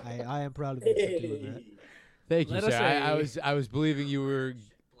 and I am proud of you for doing that. Thank you, Let sir. us I was believing you were.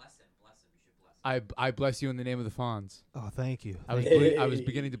 Bless him. You should bless him. I bless you in the name of the Fawns. Oh, thank you. I was Hey. I was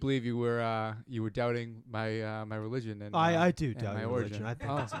beginning to believe you were doubting my my religion and I do and doubt my your origin. religion. I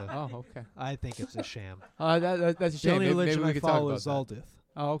think it's a, Okay. I think it's a sham. That's a The shame. only Maybe religion we I could talk follow about is that. Aldith.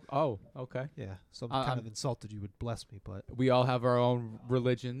 Oh, okay. Yeah, so I'm I'm- kind of insulted you would bless me, but We all have our own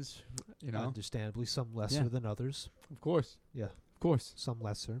religions, you know. understandably, some lesser Yeah. than others. Of course. Yeah. Of course. Some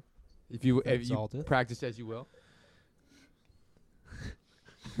lesser. If you That's all, dude. practice as you will.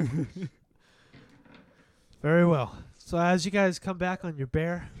 Very well. So as you guys come back on your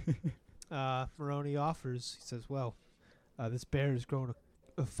bear, Maroney offers. He says, "Well, this bear has grown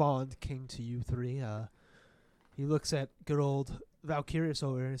a fond king to you three." He looks at good old Valkyrius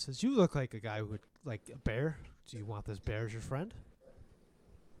over here and says, "You look like a guy who would like a bear. Do you want this bear as your friend?"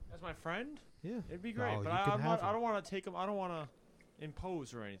 As my friend, Yeah. it'd be great. Oh, but you can I'm have not. I him. don't want to take him. I don't want to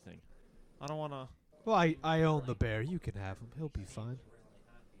impose or anything. I don't want to. Well, I own the bear. You can have him. He'll be fine.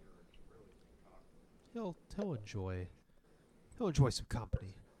 He'll enjoy some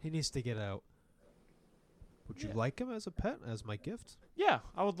company. He needs to get out. Would you Yeah. like him as a pet, as my gift? Yeah,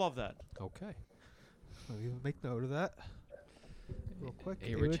 I would love that. Okay. Let me make note of that. Real quick.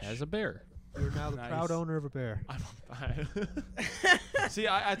 Rich Awich, has a bear. you're now the proud Nice. owner of a bear. See,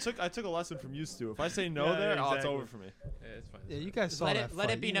 I took a lesson from you, Stu. If I say no Yeah, there, exactly. it's over for me. Yeah, it's fine. Yeah, you guys saw Let that it let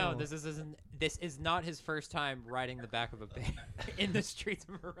fight, it be you known know. this is not his first time riding the back of a bear in the streets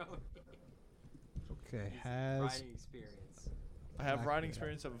of Maroney. Okay, It's has riding experience. I have Back riding there.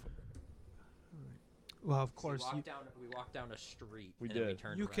 experience of. well, of So course we walked down a street. We and then we did.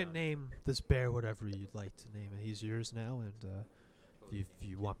 turned you can around. name this bear whatever you'd like to name it. He's yours now, and if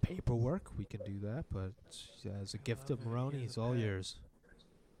you want paperwork, we can do that. But as a gift of love it. Maroney, He he's has a all bear. yours.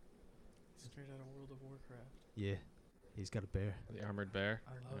 Straight out of World of Warcraft. Yeah, he's got a bear. The armored bear.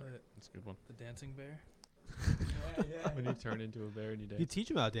 I love it. That's a good one. The dancing bear. When you turn into a bear and you You can dance. teach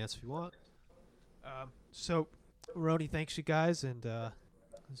him how to dance if you want. So, Maroney, thanks you guys, and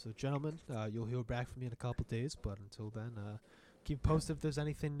so gentlemen, you'll hear back from me in a couple days. But until then, keep posted if there's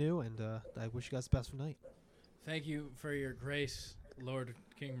anything new, and I wish you guys the best for night. Thank you for your grace, Lord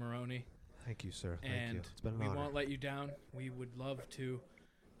King Maroney. Thank you, sir. Thank And you. It's been an we honor. won't let you down. We would love to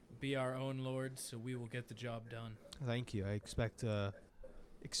be our own lords, so we will get the job done. Thank you. I expect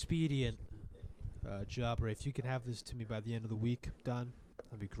expedient job, or if you can have this to me by the end of the week, done,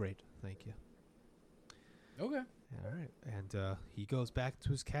 that'd be great. Thank you. Okay. All right, and he goes back to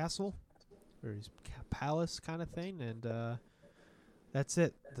his castle, or his palace kind of thing, and that's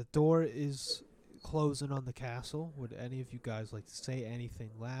it. The door is closing on the castle. Would any of you guys like to say anything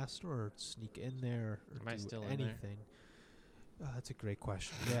last, or sneak in there, or Am I do still in there? anything? That's a great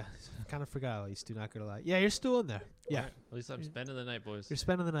question. Yeah, kind of forgot. At least, do not gonna lie. Yeah, you're still in there. Yeah, Alright, at least I'm spending the night, boys. you're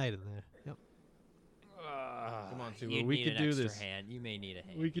spending the night in there. Yep. Come on, Tuba. You We need could an do extra this. hand. You may need a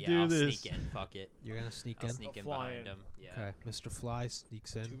hand. We could yeah, do I'll this. Sneak in. Fuck it. You're gonna sneak I'll in. sneak in fly behind in. him. Yeah. Okay, Mr. Fly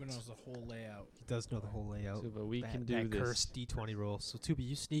sneaks in. Tuba knows the whole layout. He does know the whole layout. Tuba, we that, can do that this. cursed D20 roll. So Tuba,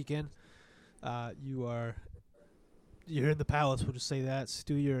 you sneak in. You're in the palace. We'll just say that.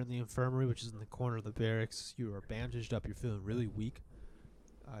 Stu, you're in the infirmary, which is in the corner of the barracks. You are bandaged up. You're feeling really weak.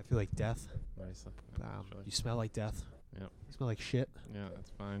 I feel like death. Nice. You smell like death. Yep. You smell like shit. Yeah, that's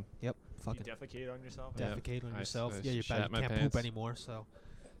fine. Yep. You Fucking defecate on yourself. Yeah. defecate on I yourself. s- Yeah, you're shat bad. You my can't pants. poop anymore, so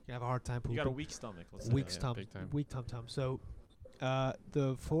you have a hard time pooping. You got a weak stomach. Let's say Weak that. stomach. big time. Weak tum-tum. So,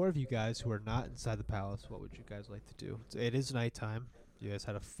 the four of you guys who are not inside the palace, what would you guys like to do? It is nighttime. You guys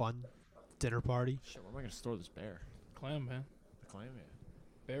had a fun dinner party. Shit, where am I gonna store this bear? Clam, man. The clam, yeah.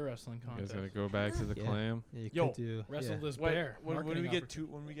 bear wrestling You guys contest. gotta go back to the Yeah. clam. Yeah, you Yo, could do. Wrestle yeah. this When, bear. when we Marketing get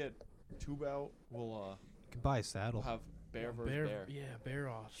opportunity. when we get tube out, we'll You can buy a saddle. have bear versus bear. Yeah, bear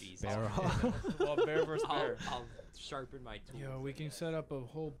off. Jesus. Bear Well, bear versus bear. I'll sharpen my tools. Yo, we can set up a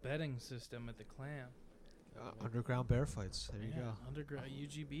whole betting system at the clam. Underground bear fights. There you go. Underground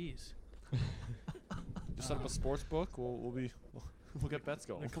UGBs. Just set up a sports book. We'll get bets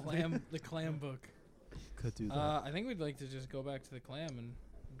going. The clam book. Could do that. I think we'd like to just go back to the clam and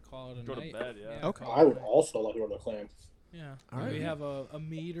call it a Go to night. bed, yeah. Okay. call I it would a night. also like to go to the clam. Yeah. All right. We have a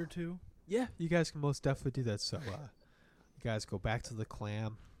meat or two. Yeah, you guys can most definitely do that. So, you guys go back to the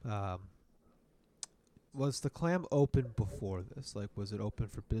clam. Was the clam open before this? Like, was it open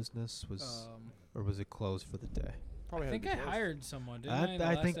for business? Or was it closed for the day? Probably I had think to I be close. hired someone, didn't I? in the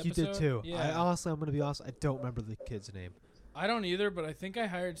I last think you did episode? too. Yeah. I honestly, I'm gonna be honest. I don't remember the kid's name. I don't either, but I think I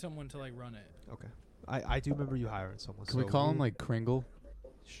hired someone to like run it. Okay, I do remember you hiring someone. Can we call him like Kringle?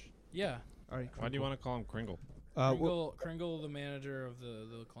 Yeah. All right. Why do you want to call him Kringle? Kringle, the manager of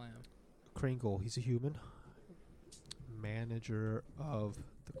the clam. Kringle? He's a human. Manager of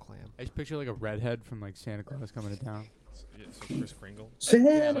the clam. I just picture like a redhead from like Santa Claus coming to town. So Chris Kringle.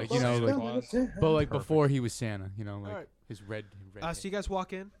 Santa like, you know, Claus, like- Santa But like Perfect. before he was Santa, you know, like Alright. his red. So you guys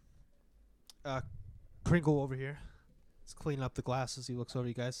walk in. Kringle over here. He's cleaning up the glasses. He looks over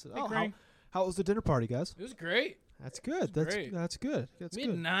you guys. Hey, Oh, Kring. how was the dinner party, guys? It was great. That's good. It's That's great. that's good. That's We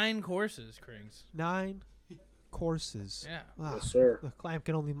had good. 9 courses, Krings. 9 courses. Yeah. Wow. Yes, sir. The clam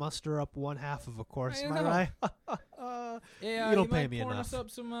can only muster up one half of a course. I Am I know. right? Yeah, You don't you pay might me pour enough. us up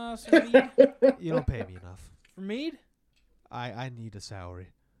some mead You don't pay me enough. for mead. I need a salary.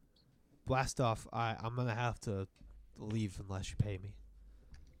 Blast off. I'm gonna have to leave unless you pay me.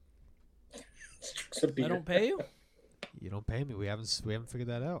 It's a beer. I don't pay you. You don't pay me. We haven't figured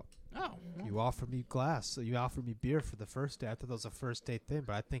that out. Oh, You offered me glass. So you offered me beer for the first day. I thought that was a first date thing,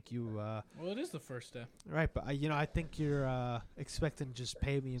 but I think you. well, it is the first step. Right, but I think you're expecting to just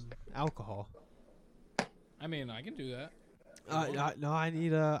pay me in alcohol. I mean, I can do that. No, I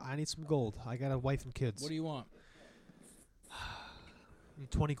need some gold. I got a wife and kids. What do you want?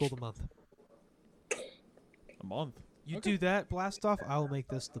 Need 20 gold a month. A month. You Okay. do that, blast off. I will make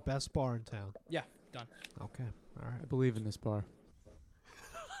this the best bar in town. Yeah, done. Okay, all I right. believe in this bar.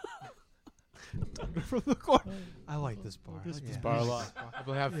 From the corner. I like this bar. This Yeah. bar a lot. I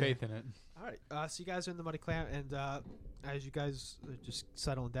really have Yeah. faith in it. All right. So you guys are in the Muddy Clam, and as you guys are just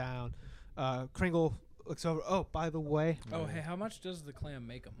settling down, Kringle looks over. Oh, by the way, Oh, hey, how much does the clam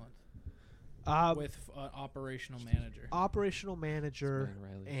make a month with with operational manager? operational manager Stan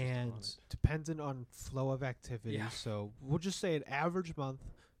Riley's just on and it. dependent on flow of activity. Yeah. So we'll just say an average month,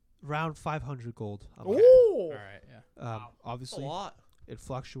 around 500 gold. a month. All right, yeah. a Obviously, lot. it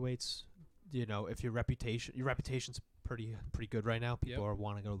fluctuates. You know, if your reputation's pretty good right now. People are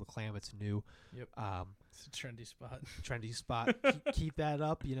wanting to go to the clam. It's new. Yep. Um, It's a trendy spot. trendy spot. keep that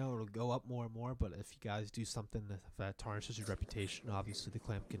up. You know, it'll go up more and more. But if you guys do something that tarnishes your reputation, obviously the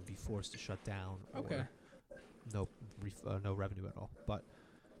clam can be forced to shut down. Okay. Or no revenue at all. But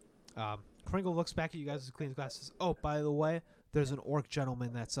Kringle looks back at you guys as clean glasses. Oh, by the way, there's an orc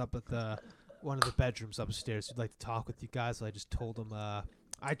gentleman that's up at one of the bedrooms upstairs who'd like to talk with you guys. I just told him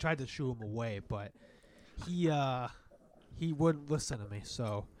I tried to shoo him away, but he wouldn't listen to me.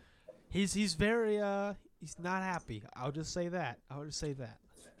 So he's very he's not happy. I'll just say that.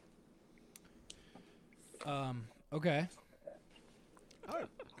 Okay.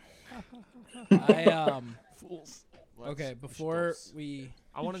 Fools. Okay, before we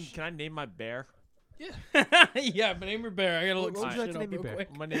Can I name my bear? yeah, but name your bear. I gotta look What some would you like shit to up name your real bear? quick.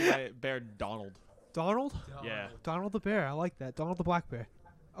 I'm gonna name my bear Donald. Donald? Yeah. Donald the bear. I like that. Donald the black bear.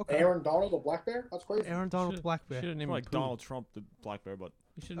 Okay. Aaron Donald, the black bear? That's crazy. Aaron Donald the black bear. Should have named Like him Pooh. Donald Trump, the black bear, but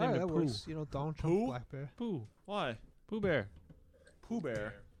You should Oh, have that named him Pooh. works. You know, Donald Trump the Pooh? black bear. Pooh. why? Pooh Bear. Pooh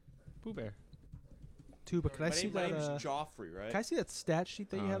Bear. Pooh Bear. Too, but can I My see name, my that? name's Joffrey, right? Can I see that stat sheet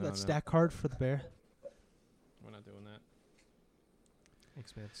that you Oh, have? no, That no. stat card for the bear. We're not doing that.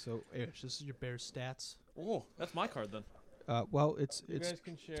 Thanks, man. So, Eric, this is your bear stats. Oh, that's my card then. Well, it's You guys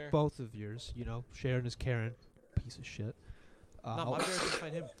can share. both of yours. You know, Sharon is Karen. Piece of shit. No, my bear can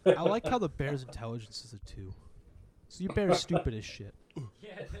find him. I like how the bear's intelligence is a 2. So your bear's stupid as shit.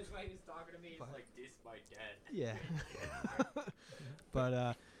 Yeah, that's why he's talking to me. He's like, "This my dad." Yeah.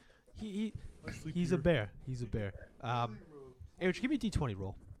 But he's a bear. He's a bear. Eric, give me a D20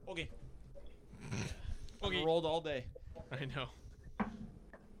 roll. Okay. Okay. Rolled all day. I know.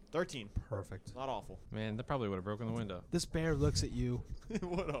 13. Perfect. Not awful. Man, that probably would have broken the window. This bear looks at you.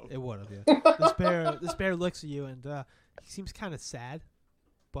 What up? It would have, yeah. This bear looks at you and he seems kind of sad,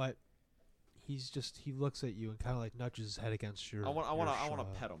 but he looks at you and kind of like nudges his head against your. I want your to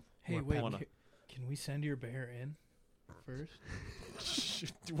pet him. Hey, Or wait. wanna- Can we send your bear in first?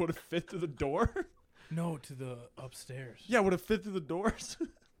 Would it fit through the door? No, to the upstairs. Yeah, would it fit through the doors?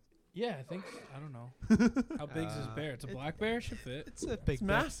 Yeah, I think. I don't know. How big's this bear? It's a black bear. Should fit. It's a big. It's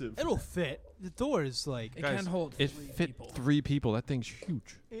massive. It'll fit. The door is like It Guys, can hold It 3 fit people. 3 people. That thing's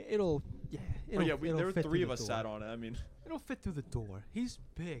huge. it'll yeah. Oh It'll, yeah, it'll there were fit 3 through of the us door. sat on it. I mean, It'll fit through the door. He's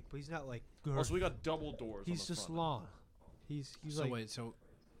big, but he's not like. oh, so we got double doors. He's on the just front. long. He's So like wait, so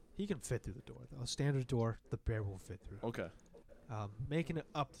he can fit through the door though. A standard door, the bear will fit through. Okay. Making it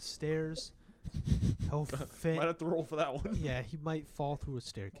up the stairs, he'll fit. Might have to roll for that one. Yeah, he might fall through a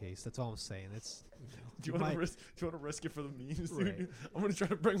staircase. That's all I'm saying. It's. Do you want to risk? Do you want to risk it for the memes, dude? Right. I'm gonna try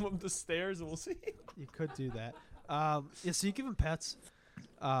to bring him up the stairs, and we'll see. You could do that. Yeah, so you give him pets.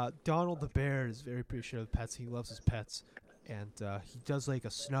 Donald the bear is very appreciative of pets. He loves his pets, and he does like a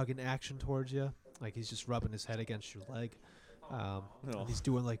snugging action towards you, like he's just rubbing his head against your leg. Oh. And he's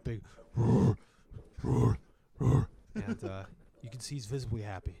doing like big roar, roar, roar, and you can see he's visibly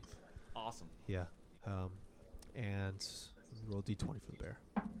happy. Awesome. Yeah. And roll d20 for the bear.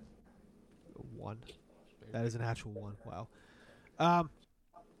 A 1. That is an actual 1. Wow.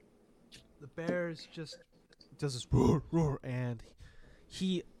 The bear is just does this roar, roar, and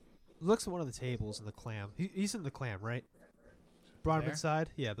he looks at one of the tables in the clam. He's in the clam, right? Brought him Bear? inside.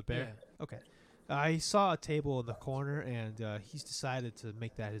 Yeah, the bear. Yeah. Okay. He saw a table in the corner, and he's decided to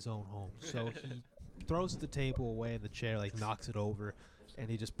make that his own home. So he throws the table away in the chair, like knocks it over, and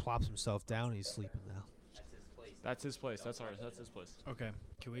he just plops himself down. And he's sleeping now. That's his place. That's ours. That's his place. Okay,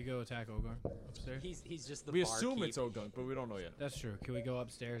 can we go attack Ogar upstairs? He's just the We assume it's barkeep. Ogunk, but we don't know yet. That's true. Can we go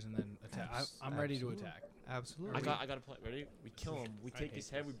upstairs and then attack? I'm ready to Absolutely. attack. Absolutely. I got a plan. Ready? We kill him. We I take hate his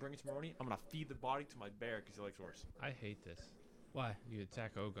head. We bring it to Maroney. I'm gonna feed the body to my bear because he likes horse. I hate this. Why? You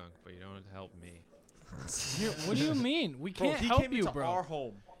attack Ogunk, but you don't help me. What do you mean? We Bro, can't he help came you, into bro. our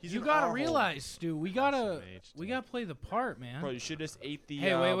home. He's You in gotta our home. realize, Stu. We gotta Mage, we dude. gotta play the part, man. Bro, you should just ate the.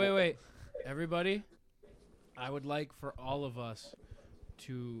 Hey, wait. Everybody, I would like for all of us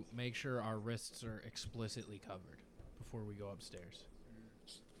to make sure our wrists are explicitly covered before we go upstairs.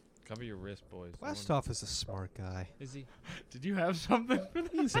 Cover your wrist, boys. No one- Blastoff is a smart guy. Is he? Did you have something for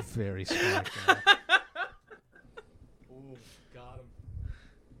that? He's a very smart guy. Ooh, got him.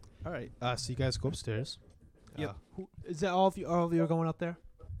 All right. So you guys go upstairs. Yep. Who is that? All of you? All of you are going up there?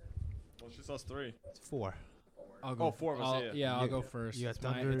 Well, it's just us 3. It's 4. I'll go. 4 of us, I'll, yeah. I'll You- go first. you got It's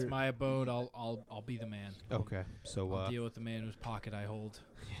my, it's Thunder- my abode. I'll be the man. Okay. So I'll deal with the man whose pocket I hold.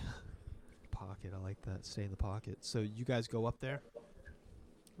 pocket. I like that. Stay in the pocket. So you guys go up there.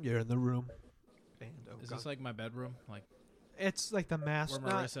 You're in the room. And Is this like my bedroom? Like it's like the where master.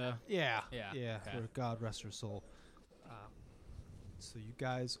 Marissa? Yeah. Yeah, Yeah. okay. Where God rest her soul. So you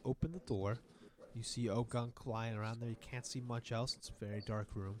guys open the door. You see Ogunk lying around there. You can't see much else. It's a very dark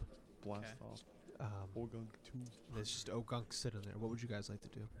room. Blast Okay. off. Um, Ogunk 2. there's just Ogunk sitting there. What would you guys like to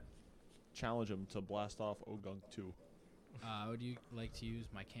do? Challenge him to blast off Ogunk 2. Would you like to use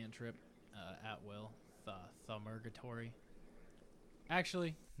my cantrip at will? Thumurgatory.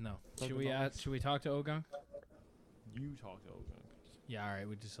 Actually, no. Should we talk to Ogunk? You talk to Ogunk. Yeah, all right.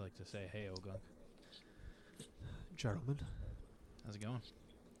 We'd just like to say, hey, Ogunk. Gentlemen, How's it going?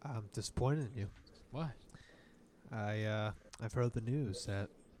 I'm disappointed in you. Why? I've heard the news that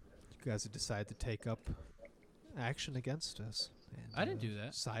you guys have decided to take up action against us. And, I didn't do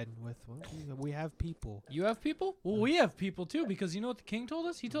that. Siding with, well, we have people. You have people? Well, we have people too, because you know what the king told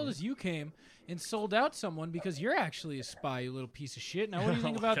us? He told us you came and sold out someone because you're actually a spy, you little piece of shit. Now, what do you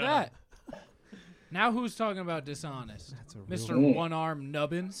think about that? Now, who's talking about dishonest? That's a Mr. real, One-Arm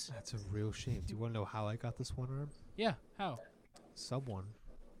Nubbins? that's a real shame. Do you want to know how I got this one arm? Yeah, how? Someone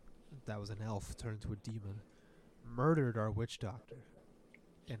that was an elf turned into a demon murdered our witch doctor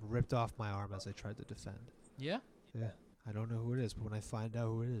and ripped off my arm as I tried to defend. Yeah? Yeah, I don't know who it is, but when I find out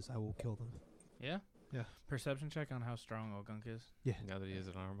who it is, I will kill them. Yeah? Yeah. Perception check on how strong Ogunk is. Now that he has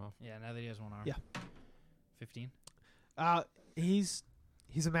an arm off. Yeah, now that he has one arm. Yeah. 15? He's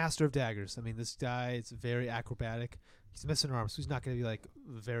a master of daggers. I mean, this guy is very acrobatic. He's missing arms, so he's not going to be like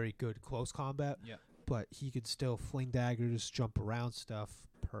very good close combat. Yeah. But he could still fling daggers, jump around stuff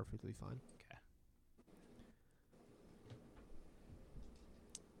perfectly fine.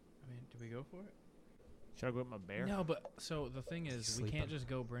 I mean, do we go for it? Should I go with my bear? No, but so the thing is, He's we can't sleeping. just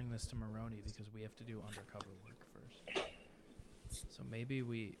go bring this to Maroney because we have to do undercover work first. So maybe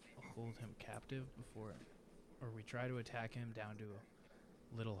we hold him captive before, or we try to attack him down to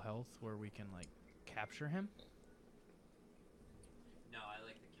little health where we can like capture him. No, I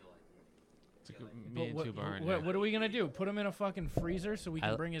like the kill idea. It's Me and Tuba aren't what, here. what are we gonna do? Put him in a fucking freezer so we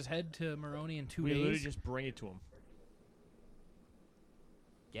can bring his head to Maroney in 2 We days? literally just bring it to him.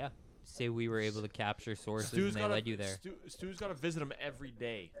 Yeah. Say we were able to capture sources and they led you there. Stu's got to visit him every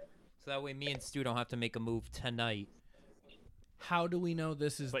day. So that way me and Stu don't have to make a move tonight. How do we know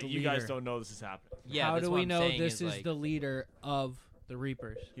this is But the you leader? guys don't know this is happening. Yeah, How that's do what we I'm know saying this is like, the leader of the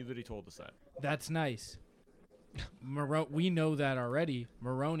Reapers? He literally told us that. That's nice. We know that already.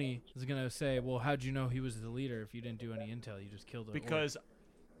 Maroney is gonna say, "Well, how'd you know he was the leader if you didn't do any intel? You just killed him." Because,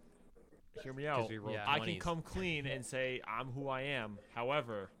 hear me out. we rolled Yeah. I can 20s. come clean and say I'm who I am.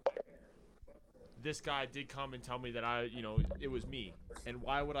 However, this guy did come and tell me that it was me. And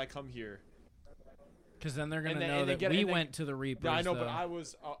why would I come here? Because then they're gonna And then- know and they that get- we and they- went to the Reapers. Yeah, I know, but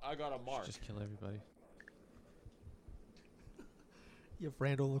though. I got a mark. Just kill everybody. You have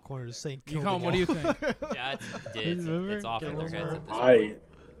Randall in the corner just saying, You kill call him, them what do you all. think? Yeah, it's off in their heads at this I point.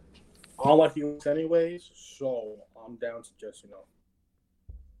 don't like humans anyways, so I'm down to just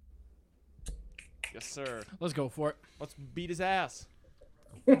Yes, sir. Let's go for it. Let's beat his ass.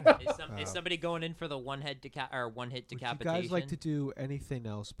 Is somebody going in for the one hit Would decapitation? you guys like to do anything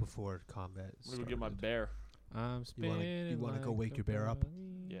else before combat? I'm gonna go get my bear. You wanna go wake your bear up?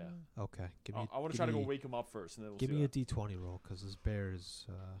 Yeah. Okay, give me. I want to give try to go me- wake him up first, and then we'll Give see me a that. D20 roll, because this bear is.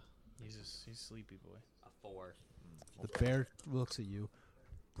 He's sleepy boy. A 4. The bear looks at you.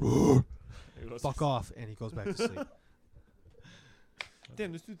 Here goes- Fuck off, and he goes back to sleep.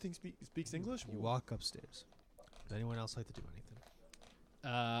 Damn, this dude speaks English? You walk upstairs. Does anyone else like to do anything?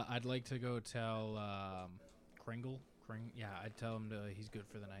 I'd like to go tell Kringle. Yeah, I'd tell him he's good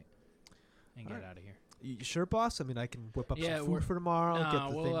for the night and get Alright. out of here. You sure, boss? I mean, I can whip up Yeah, some we're- food for tomorrow. Nah, get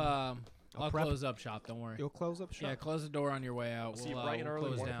the we'll thing. I'll prep. close up shop. Don't worry. You'll close up shop. Yeah, close the door on your way out. See you We'll, bright and we'll early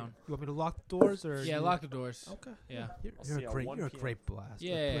close morning. down. You want me to lock the doors or? Yeah, you- lock the doors. Okay. Yeah. You're, I'll you're see a you at great. 1 You're a p.m. great blast.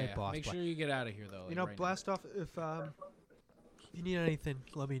 Yeah, Great boss. make but- sure you get out of here though. You know, right blast off. If you need anything,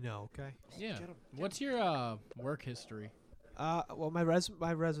 let me know. Okay. now. Yeah. Get him. What's your work history? Well, my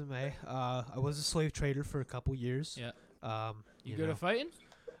resume. I was a slave trader for a couple years. Yeah. You You good know. at fighting?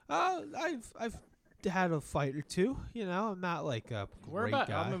 I've had a fight or two. You know, I'm not like a We're great about.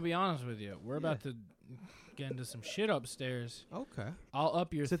 guy. I'm gonna be honest with you. We're about to get into some shit upstairs. Okay. I'll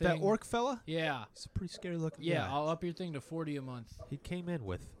up your Is it thing. that orc fella? Yeah. He's a pretty scary looking Yeah. guy. I'll up your thing to 40 a month. He came in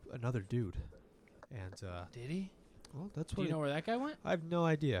with another dude, and Did he? well, that's Do what. you know where that guy went? I have no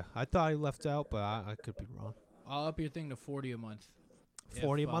idea. I thought he left out, but I could be wrong. I'll up your thing to 40 a month.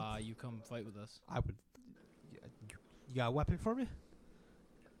 40 if, a month. You come fight with us. I would. You got a weapon for me?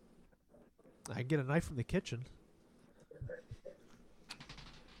 I can get a knife from the kitchen.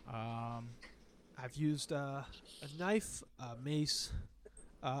 I've used a knife, a mace.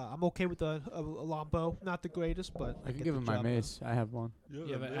 I'm okay with a longbow. Not the greatest, but I get can give the him my job done. mace. I have one.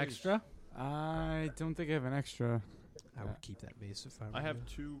 You have an extra? I don't think I have an extra. I would keep that mace if I were I have you.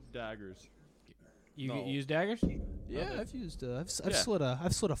 2 daggers. You No. use daggers? Yeah, Okay. I've used. I've Yeah. slit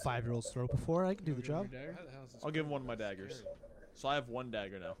a 5-year-old's throat before. I can do the job. I'll give him one of my daggers. So I have 1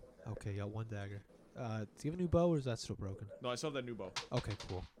 dagger now. Okay, you got 1 dagger. Do you have a new bow, or is that still broken? No, I still have that new bow. Okay,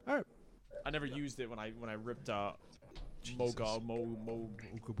 cool. All right. I never used it when I ripped Jesus. Moga.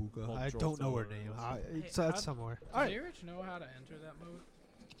 Ooga booga. Well, I don't know her name. It's somewhere. All right. Does Erich know how to enter that mode?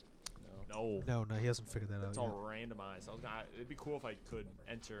 No. No, he hasn't figured that out It's yet. all randomized. It'd be cool if I could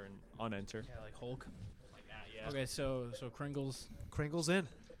enter and unenter. Yeah, like Hulk. Like that, yeah. Okay, so Kringle's. Kringle's in.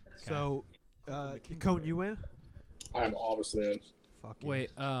 So, Cone, you in? I'm obviously in. Fuck yeah.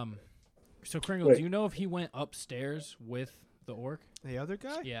 Wait, so Kringle, Wait. do you know if he went upstairs with the orc? The other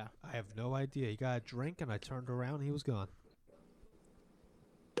guy? Yeah. I have no idea. He got a drink, and I turned around, and he was gone.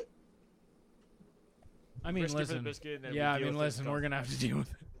 I mean, Brisket for the listen. biscuit, and then Yeah, we I deal mean, with this listen, stuff. we're gonna have to deal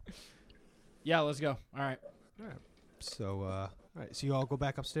with it. Yeah, let's go. All right. So, all right. So you all go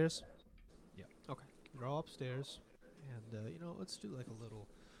back upstairs. Yep. Okay. You're all upstairs, and let's do like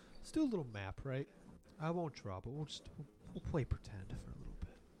let's do a little map, right? I won't draw, but we'll play pretend for a little bit.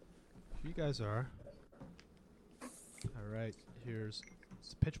 Here you guys are. All right.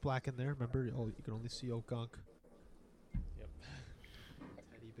 It's pitch black in there. Remember, you can only see old gunk. Yep.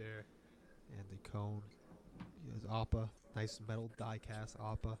 Teddy bear, and the cone. There's Appa, nice metal die cast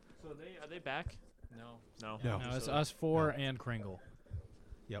Appa. So are they back? No. No. No, it's So- us 4 and Kringle.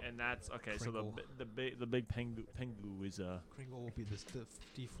 Yep. And that's okay. Kringle. So the big pengu is Kringle will be the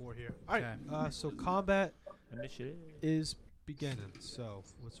D4 here. All right. Okay. So combat initiative. is beginning. So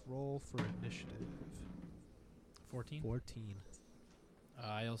let's roll for initiative. 14. 14.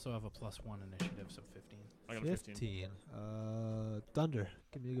 I also have a +1 initiative, so 15. I got a 15. 15. Thunder.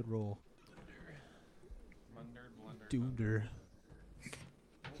 Give me a good roll. Dunder.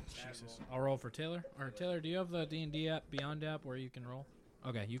 Jesus. I'll roll for Taylor. Or Taylor, do you have the D&D app, Beyond app, where you can roll?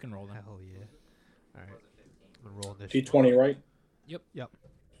 Okay, you can roll then. Hell yeah. All right. I'm gonna roll this. D20, right? Yep.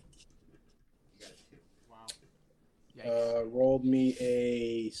 Rolled me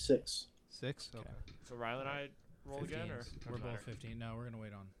a 6. 6. Okay. So Riley and I roll again, or 15s. We're both 15. No, we're gonna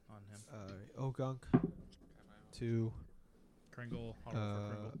wait on him. All right. Ogunk. 2. Kringle. I'll roll for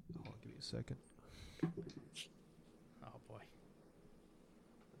Kringle. Hold on, give me a second. Oh boy.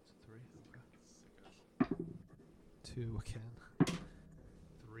 That's a 3. Okay. 2 again.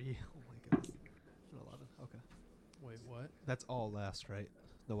 3. Oh my god. 11. Okay. Wait, what? That's all last, right?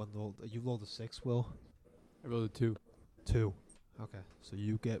 No one rolled. You rolled a 6, Will. I rolled a 2. 2. Okay. So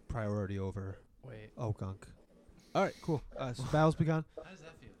you get priority over Wait. Ogunk. All right. Cool. So battle's begun. How does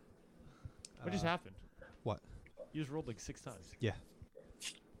that feel? what just happened? What? You just rolled like 6 times.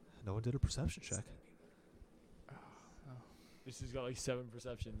 No one did a perception check. This has got like 7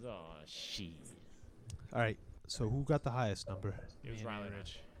 perceptions. Oh, shit. All right. So who got the highest number? It was Me and Riley and I.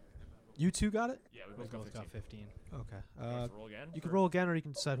 Rich. You two got it? Yeah, we We both got both 15. got 15. Okay. You want us to roll again? You can roll again, or you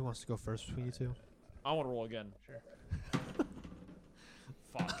can decide who wants to go first between you two. I want to roll again. Sure.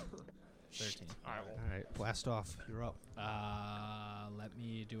 Fuck. 13. All right, well, All right. Blast off. You're up. Let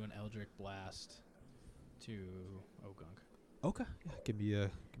me do an Eldritch Blast to Ogunk. Okay. Yeah. Give me a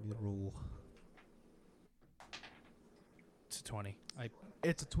roll. It's a 20.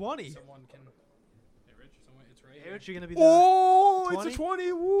 It's a 20. Someone can. Hey, Rich. Someone, it's right Hey, Rich, you're gonna be the Oh, 20? it's a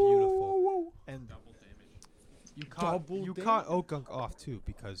 20. Woo, Beautiful. woo. and double damage. you caught Double you caught Ogunk off too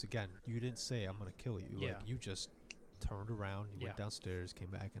because again you didn't say I'm gonna kill you. Yeah. Like, you just turned around. You went Yeah. downstairs, came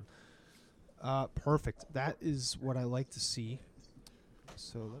back, and perfect. That is what I like to see.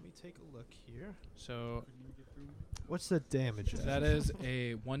 So let me take a look here. So What's the damage? that is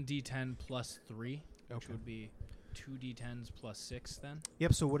a 1d10 plus 3, which Okay. would be 2d10s plus 6 then.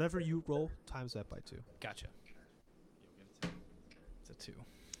 Yep. So whatever you roll, times that by 2. Gotcha. It's a 2.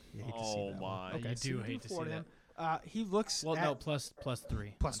 You hate to see Oh that my. one. Okay, You so do you hate to see four that. then. He looks. Well, at no, plus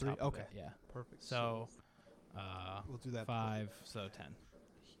 3. Plus on 3, top of okay. it, yeah. Perfect. So, we'll do that. 5, so 10.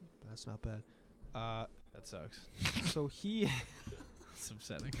 That's not bad. That sucks. So he It's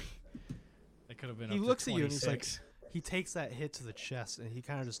upsetting. It could have been. He up to looks at you and he's like- 26. he takes that hit to the chest and he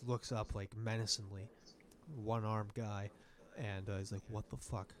kind of just looks up like menacingly, one-armed guy, and he's like, "What the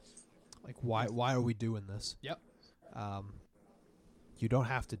fuck? Like, why are we doing this?" Yep. You don't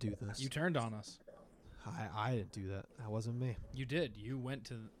have to do this. You turned on us. I didn't do that. That wasn't me. You did. You went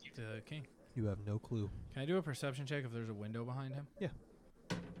to the king. You have no clue. Can I do a perception check if there's a window behind him? Yeah.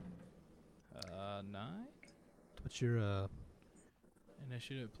 9? What's your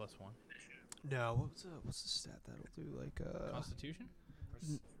Initiative plus 1. No, what's the stat that'll do? Like Constitution?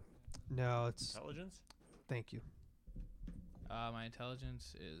 no, it's Intelligence? thank you. My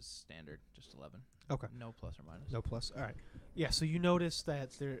intelligence is standard, just 11. Okay. No plus or minus. No plus. All right. Yeah, so you notice that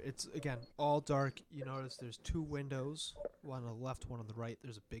it's again all dark. You notice there's 2 windows, one on the left, one on the right.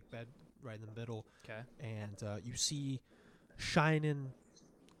 There's a big bed right in the middle, Okay. and you see shining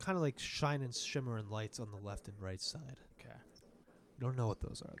shimmering lights on the left and right side. Okay. You don't know what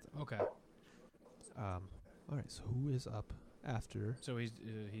those are though. Okay. All right, so who is up after? So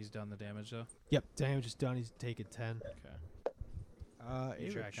he's done the damage though. Yep, damage is done. He's taken 10. Okay. You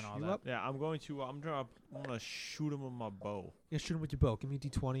Average, tracking all you that? up? Yeah, I'm gonna shoot him with my bow. Yeah, shoot him with your bow. Give me a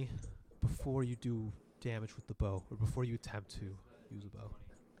d20 before you do damage with the bow, or before you attempt to use a bow.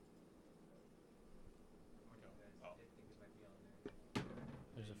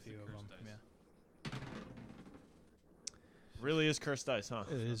 There's a few of them. Yeah. Really is cursed dice, huh?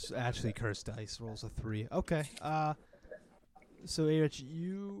 It is actually cursed dice. Rolls a 3. Okay. So Erich,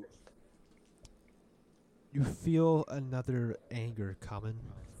 you feel another anger coming,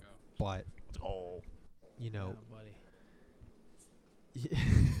 but Oh, you know. Oh, buddy.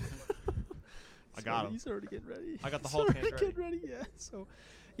 I got him. He's already getting ready. I got the He's Hulk already hands ready. getting ready. Yeah. So,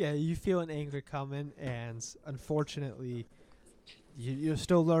 yeah, you feel an anger coming, and unfortunately, you're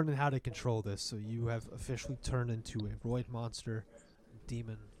still learning how to control this. So you have officially turned into a roid monster,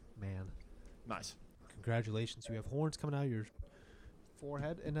 demon man. Nice. Congratulations! You have horns coming out of your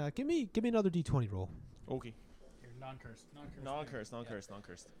forehead, and give me another d20 roll. Okay. You're non-cursed. Non-cursed.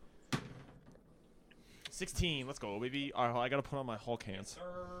 16. Let's go, baby. All right, I gotta put on my Hulk hands.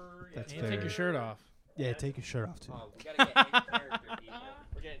 That's And take your shirt off. Yeah, take your shirt off too. Oh, we gotta get in character, people.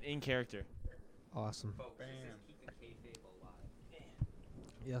 We're getting in character. Awesome. Folks, this is keeping kayfabe alive.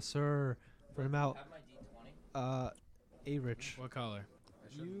 Yes, sir. Bring him out. Have my D20. A-Rich. What color?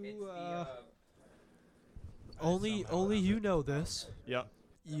 It's You the, only you know this. Yep.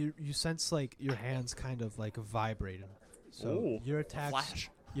 You sense like your hands kind of like vibrating. So Ooh, your attacks Flash.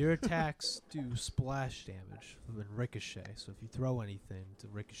 Your attacks do splash damage and ricochet. So if you throw anything, it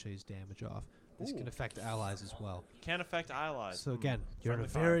ricochets damage off. This can affect allies as well. Can't affect allies. So again, you're in a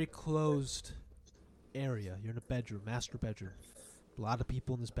Friendly fire. very closed area. You're in a bedroom, master bedroom. A lot of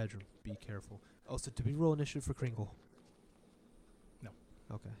people in this bedroom. Be careful. Oh, so did we roll initiative for Kringle? No.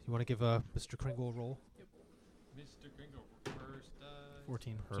 Okay. You want to give Mr. Kringle a roll? Mr. Kringle first.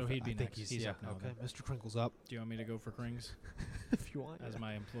 14. So Perfect. he'd be I think next. He's yeah, up now. okay. then. Mr. Kringle's up. Do you want me to go for Krings If you want. as yeah.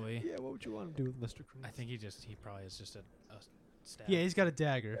 my employee? Yeah, what would you want to do with Mr. Kringle? I think he probably is just a stab. Yeah, he's got a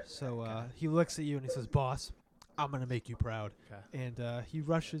dagger. So he looks at you and he says, "Boss, I'm going to make you proud." Okay. And he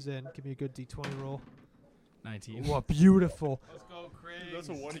rushes in. Give me a good D20 roll. 19. What beautiful. Let's go, Craig. That's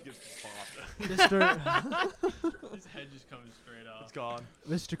a one he gets popped. Mr. His head just comes straight off. It's gone.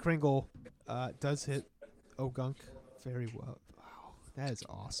 Mr. Kringle does hit Ogunk very well. Wow, that is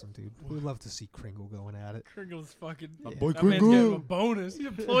awesome, dude. We love to see Kringle going at it. Kringle's fucking. My boy That man's getting a bonus. He's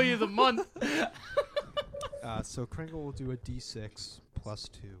employee of the month. So Kringle will do a D6 plus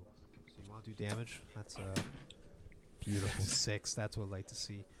 2. So you want to do damage? That's a beautiful 6. That's what I'd like to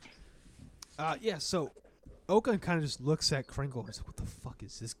see. Yeah, so Ogunk kind of just looks at Kringle and says, "What the fuck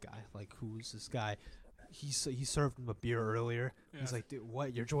is this guy? Like, who is this guy?" He served him a beer earlier. Yeah. He's like, "Dude,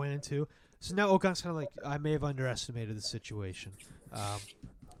 what? You're joining too?" So now Ogunk's kind of like, "I may have underestimated the situation."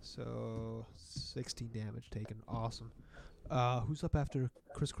 So 16 damage taken. Awesome. Who's up after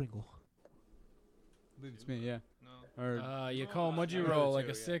Chris Kringle? I believe it's me, yeah. No. Or You call him, what'd you I rolled roll? a Like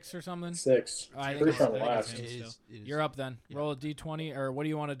two, a yeah. 6 or something? 6. I Pretty think sure it's- I'm I think last. it's him still. Is- You're up then. Yeah. Roll a D20, or what do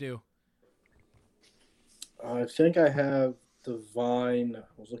you want to do? I think I have divine.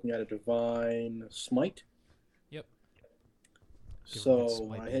 I was looking at a divine smite. Yep. Give him a good So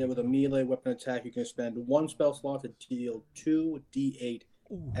smite, I hit it with a baby. melee weapon attack. You can spend 1 spell slot to deal 2d8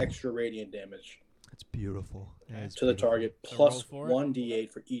 Ooh, extra radiant damage that's beautiful. That is to the beautiful. target, So plus roll for it?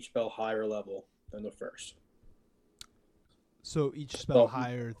 1d8 for each spell higher level than the first. So each spell Oh.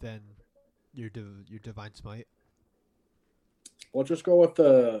 higher than your divine smite. We'll just go with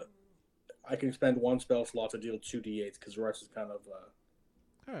the. I can spend 1 spell slot to deal 2d8s because the rest is kind of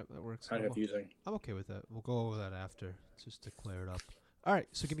All right, that works. kind of I'm, confusing. I'm okay with that. We'll go over that after, just to clear it up. All right,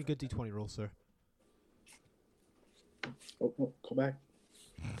 so give me a good D20 roll, sir. Oh, go back.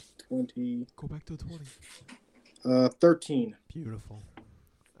 20. Go back to a 20. 13. Beautiful.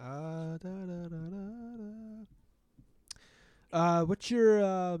 What's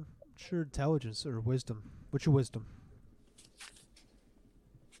your intelligence or wisdom? What's your wisdom?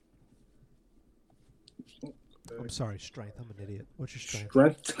 I'm sorry, strength. I'm an idiot. What's your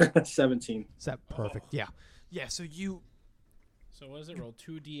strength? Strength 17. Is that perfect? Yeah. Yeah, so you So what does it roll?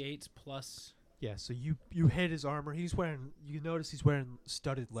 2d8s plus. so you hit his armor. You notice he's wearing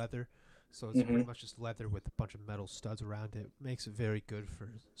studded leather. So it's pretty Mhm. much just leather with a bunch of metal studs around it. Makes it very good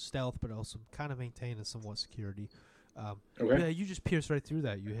for stealth, but also kind of maintaining somewhat security. Okay. Yeah, you just pierce right through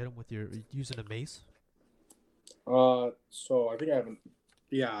that. You hit him with your using a mace. So I think I have.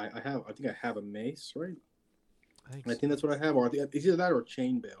 I have. I think I have a mace, right? I think I so. think that's what I have, or I think it's either that or a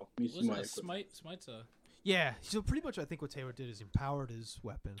chain bail. Let me see Wasn't my a equipment. smite's a. Yeah, so pretty much I think what Taylor did is empowered his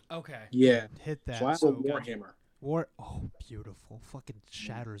weapon. Okay. Yeah. And hit that. So I have a so warhammer. Oh, beautiful! Fucking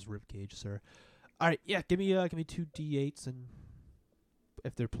shatters ribcage, sir. All right, yeah. Give me 2d8s and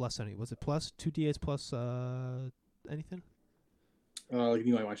if they're plus any. Was it plus 2d8s plus anything? Give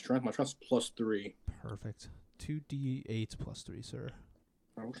me my strength. My strength's +3. Perfect. 2d8s plus 3, sir.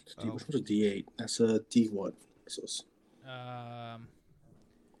 Which one's a D8? That's a D what? So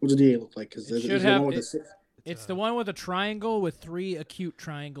what's a D8 look like? Because It there's should the have- one with it- the 6. It's the one with a triangle with 3 acute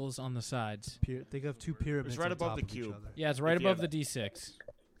triangles on the sides. They have 2 pyramids. right on above top the of each cube. other. Yeah, it's right If you above have the D6.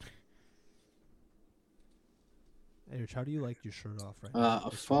 Hey, Rich, how do you like your shirt off right now? A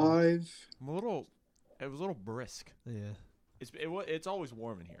This one? 5. It was a little brisk. Yeah. It's always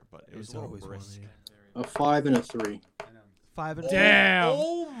warm in here, but it was It's a little always warm brisk. here. A 5 and a 3. 5 and Damn.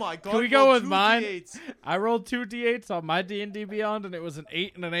 Oh my god. Can we go roll with 2 mine? D8s. I rolled 2 D8s on my D&D Beyond, and it was an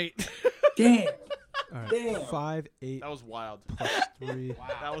 8 and an 8. Damn. All right. Damn. 5, 8 That was wild. plus 3.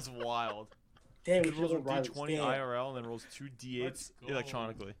 That was wild. Damn. He We rolls a should have D20 IRL and then rolls 2 D8s Let's go.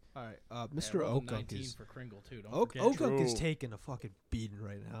 electronically. All right. Yeah, Mr. I rolled a Okunk 19 is for Kringle too. Don't Oak, forget. Okunk is True. taking a fucking beating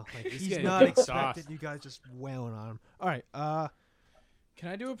right now. Like He's he's getting not kicked expecting off. you guys just wailing on him. All right. Can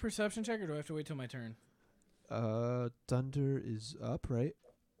I do a perception check, or do I have to wait till my turn? Dunder is up, right?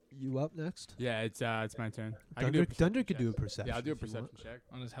 You up next? Yeah, it's my turn. I can do Dunder, a perception Dunder could check. do a perception. Yeah, I'll do a if you want. perception check.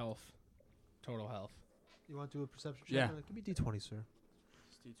 On his health. Total health. You want to do a perception check? Yeah. Give me D20, sir.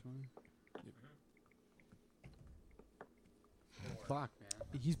 D20. Fuck,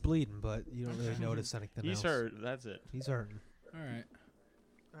 man. He's bleeding, but you don't really notice anything He's else. hurt. That's it. He's hurting. All right.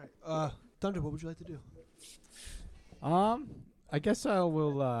 Thunder, what would you like to do? I guess I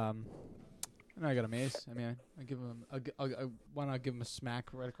will. I got a mace. I mean, I give him. Why not give him a smack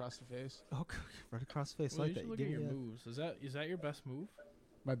right across the face? Okay, right across the face Well, like you that. should look Give at your me a- moves. Is that your best move?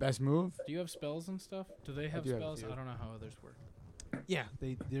 My best move. Do you have spells and stuff? Do they have do have a spells? few. I don't know how others work. Yeah,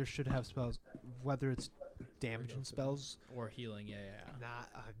 they should have spells, whether it's damaging spells. Or healing. Yeah.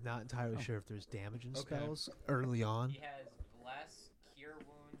 I'm not entirely Oh. sure if there's damaging Okay. spells early on. He has bless, cure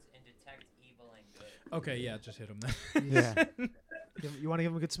wounds, and detect evil and good. Okay, yeah, just hit him then. Yeah. You want to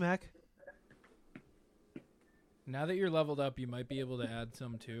give him a good smack? Now that you're leveled up, you might be able to add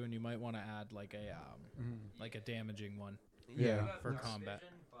some too, and you might want to add like a damaging one Yeah. for combat.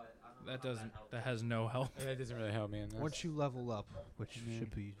 That doesn't. That has no help. That doesn't really help me in this. Once you level up, which Yeah.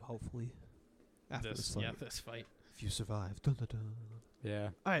 should be hopefully after this fight, This fight. if you survive. Dun, dun, dun. Yeah.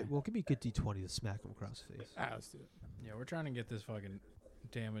 All right, well, give me a good D20 to smack him across the face. Let's do it. Yeah, we're trying to get this fucking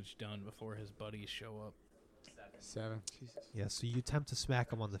damage done before his buddies show up. 7. Jesus. Yeah, so you attempt to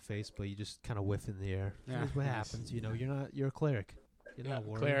smack him on the face, but you just kind of whiff in the air. Yeah, Here's what nice. happens. You know, you're a cleric. You're not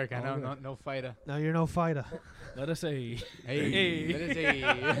worried. Cleric. I All know. good. No fighter. No, you're no fighter. Let us say. Hey. That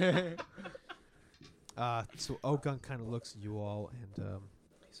is a. So Ogun kind of looks at you all and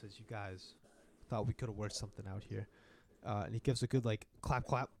he says, "You guys thought we could have worked something out here," and he gives a good like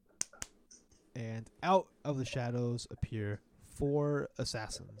clap, and out of the shadows appear 4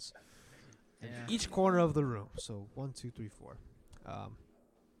 assassins in Yeah. each corner of the room. So 1, 2, 3, 4.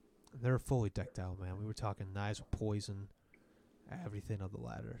 They're fully decked out, man. We were talking knives with poison, everything of the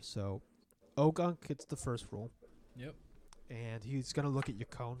ladder. So Ogun gets the first roll. Yep. And he's going to look at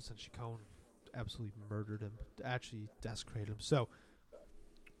Yukon since Yukon absolutely murdered him, actually desecrated him. So,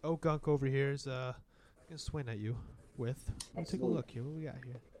 Gunk over here is going to swing at you with. Let's take a look here. What we got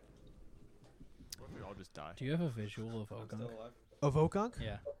here? What if we all just die? Do you have a visual of Ogunk? Of Ogunk?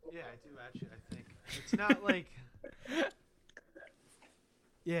 Yeah. Yeah, I do actually, I think. It's not like...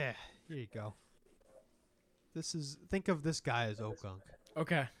 Yeah, here you go. Think of this guy as Ogunk.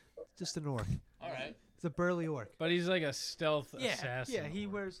 Okay. Just an orc. All right. It's a burly orc. But he's like a stealth assassin. Yeah, he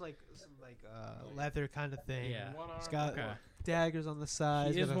wears like some leather kind of thing. Yeah. He's got Okay. daggers on the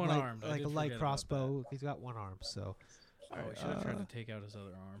sides. He is got a one-armed. I like did a light forget about crossbow. He's got one arm, so. Oh, we should have tried to take out his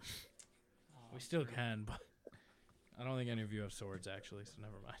other arm. We still can, but I don't think any of you have swords actually, so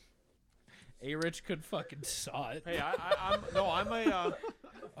never mind. A-Rich could fucking saw it. Hey, I'm a.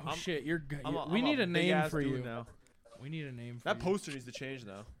 Oh I'm- shit, you're good. I'm a, We I'm need a name big-ass for dude you. now. We need a name for That you. poster needs to change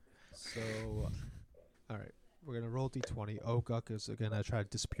now. So, all right, we're gonna roll d20. Oguk is gonna try to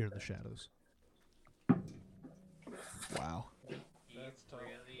disappear in the shadows. Wow. That's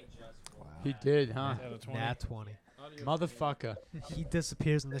really just Wow. He did, huh? Is that a 20? Nat 20. Motherfucker. He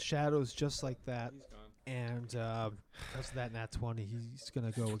disappears in the shadows just like that, He's gone. and because of that nat 20, he's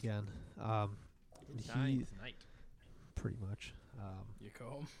gonna go again. And he tonight. pretty much. You go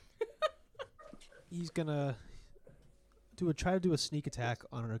home. He's gonna try to do a sneak attack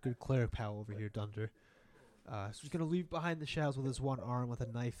on our good cleric pal over here, Dunder. So he's gonna leave behind the shadows with his one arm with a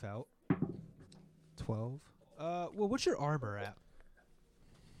knife out. 12. Well, what's your armor at?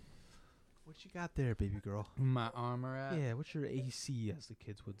 What you got there, baby girl? My armor at. Yeah, what's your AC, as the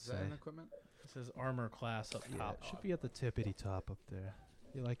kids would Is say? that an equipment? It says armor class up Yeah, top. it should be at the tippity top up there.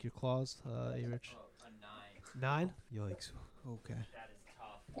 You like your claws, A-Rich? a 9. 9? Yikes. Okay. That is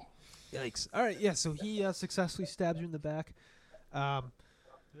tough. Yikes. All right, yeah, so he successfully stabs you in the back.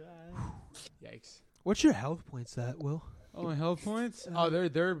 Yikes. What's your health points at, Will? Oh, my health points? Oh,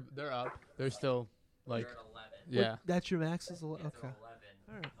 they're up. They're still like. You're at 11. Yeah. What, that's your max? Is Yes, okay. 11.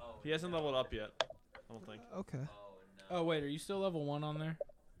 All right. Oh, He hasn't leveled up yet. I don't think. Okay. Oh, no. Oh wait, are you still level 1 on there?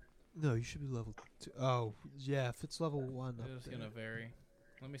 No, you should be level 2. Oh, yeah, if it's level 1 up It's there. gonna vary.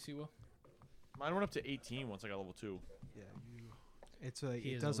 Let me see, Will. Mine went up to 18 once I got level 2. Yeah, it's a,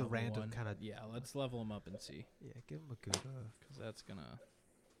 He it is does a level random 1. kind of... Yeah, let's level him up and see, Yeah, give him a good... because that's gonna.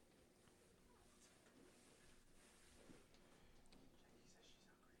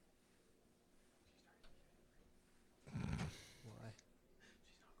 Why?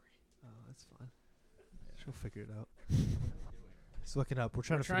 Oh, that's fine. She'll figure it out. He's looking up. We're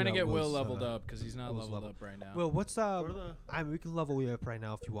trying We're to trying to figure get out Will Will's, leveled up because he's not Will's leveled level. up right now. Will, what's What are the? I mean, we can level you up right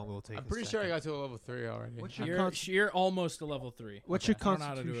now if you want. We'll take. I'm a pretty sure I second. got to a level 3 already. What's your You're almost a level 3. What's Okay. your I don't know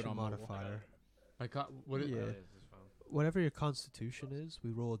how to do it constitution on mobile. modifier? What? Yeah. Whatever your constitution is,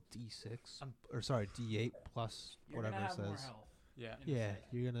 we roll a d6, or sorry, d8 plus whatever it says. Yeah. Yeah,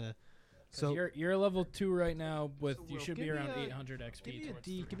 you're gonna. So So you're level 2 right now. With So you Will, should give be me around a- 800 XP. give me a towards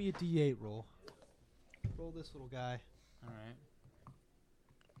d. 3. Give me a d8 roll. Roll this little guy. All right.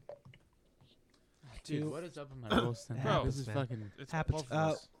 Two. Dude, what is up with my rolls tonight? Bro, This is man. fucking. It's Happens. both of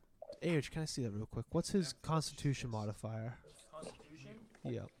us. Age, can I see that real quick? What's his Constitution modifier? Constitution?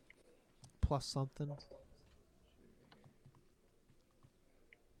 Yeah. Plus something.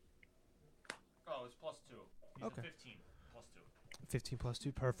 Oh, it's +2. He's Okay. a 15 +2. 15 plus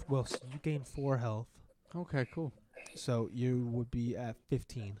 2. Perfect. Well, so you gain 4 health. Okay, cool. So you would be at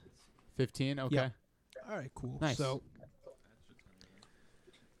 15. 15. Okay. Yeah. All right, cool. Nice. So,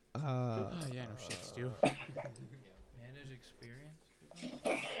 Oh yeah, no shit, Stu. Manage experience.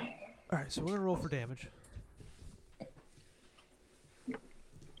 all right, so we're gonna roll for damage.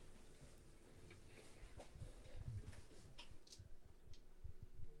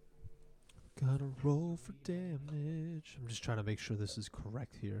 Gotta roll for damage. I'm just trying to make sure this is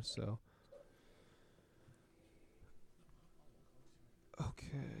correct here. So,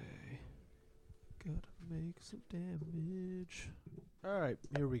 okay, gotta make some damage. All right,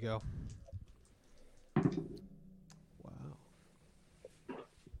 here we go. Wow. I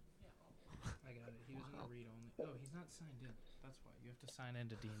got it. He was in a read only. Oh, he's not signed in. That's why you have to sign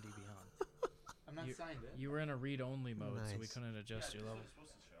into D&D Beyond. I'm not You- signed in. You were in a read only mode, so we Nice. couldn't adjust your level.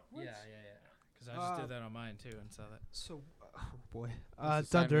 Supposed to show. Yeah. Because I just did that on mine too and saw that. So, oh boy, Sign me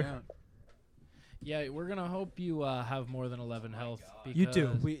Thunder. out. Yeah, we're gonna hope you have more than 11 health. You do.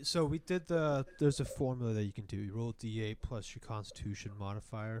 because- We did the. There's a formula that you can do. You roll D8 plus your Constitution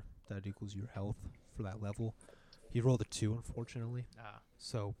modifier. That equals your health for that level. You rolled a 2, unfortunately, Ah,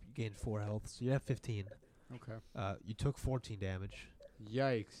 so you gained 4 health. So you have 15. Okay. You took 14 damage.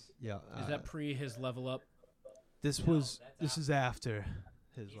 Yikes. Yeah. is that pre his level up? this No, was? that's This is after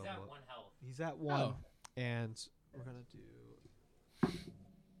his He's level at up. 1 health. He's at 1, Oh. and we're gonna do.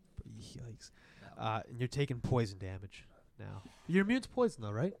 Yikes! And you're taking poison damage now. You're immune to poison,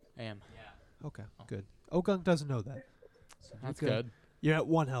 though, right? I am. Yeah. Okay, Oh. good. Ogung doesn't know that. So you're That's good. You're at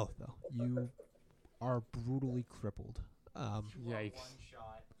 1 health, though. You are brutally crippled. Yikes.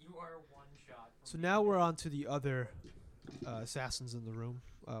 You are 1 shot. So now we're on to the other assassins in the room.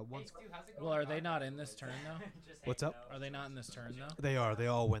 Once Well, are they not in this turn though? What's up? Are they not in this turn though? They are. They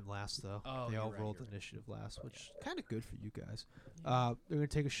all went last, though. Oh, they you're all right, rolled you're right. initiative last, which is kind of good for you guys. They're going to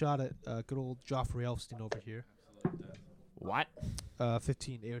take a shot at good old Joffrey Elfstein over here. What?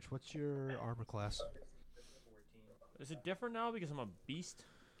 15. Erich, what's your armor class? Is it different now because I'm a beast?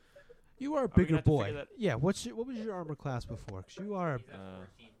 You are a we gonna bigger have to boy. figure that- Yeah, what was your armor class before? Because you are... Uh,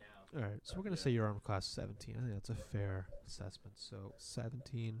 All right, so we're going to say your armor class is 17. I think that's a fair assessment. So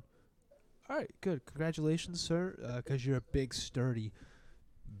 17. All right, good. Congratulations, sir, because you're a big, sturdy,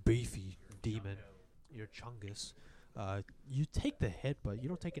 beefy demon. You're Chungus. You take the hit, but you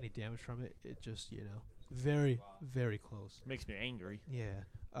don't take any damage from it. It just, very, very close. makes me angry. Yeah.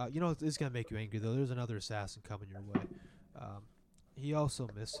 This is going to make you angry, though. There's another assassin coming your way. He also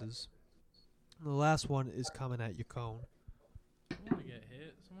misses. And the last one is coming at you, Cone. I want to get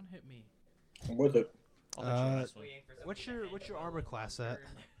hit. Someone hit me. I'm with it. I'll let you know this one. What's your armor class at?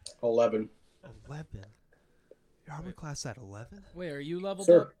 11. 11. Your armor class at 11? Wait, are you leveled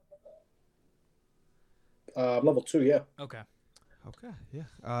Sir. up? I'm level 2, yeah. Okay. Okay,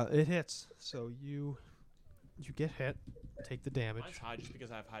 yeah. It hits. So you get hit, take the damage. Mine's high just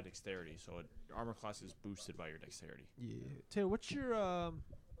because I have high dexterity, so your armor class is boosted by your dexterity. Yeah. Taylor, what's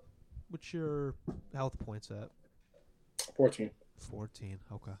your health points at? 14. 14.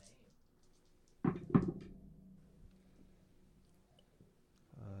 Okay.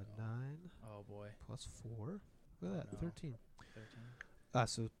 9 Oh boy. plus 4. Look at that. No. 13. 13.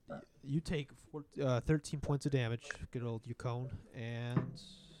 So you take 13 points of damage. Good old Yukon, and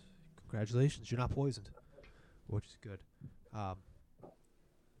congratulations, you're not poisoned, which is good.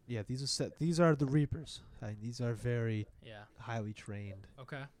 Yeah, these are the Reapers. These are very Yeah. highly trained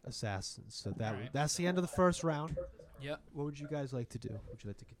Okay. assassins. So Alright. that's the end of the first round. Yep. What would you guys like to do? Would you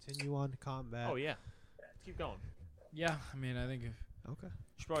like to continue on to combat? Oh yeah, let's keep going. Yeah. I mean, I think if Okay. You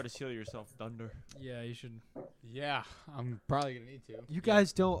should probably just heal yourself, Thunder. yeah, you should. Yeah, I'm probably gonna need to. You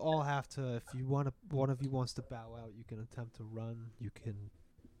guys don't all have to. If you want to, one of you wants to bow out, you can attempt to run. You can.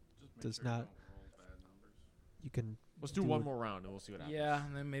 Does not. You can. Let's do one more round and we'll see what happens. Yeah,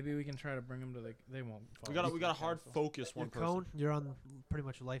 and then maybe we can try to bring them to the. They won't. We follow got a the hard castle. focus one person. Cone, you're on pretty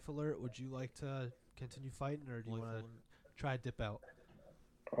much life alert. Would you like to continue fighting, or do you want to try to dip out?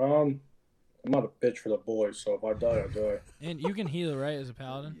 I'm not a bitch for the boys, so if I die, I die. And you can heal, right, as a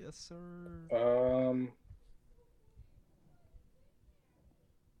paladin? Yes, sir.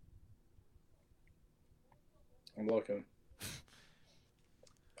 I'm looking.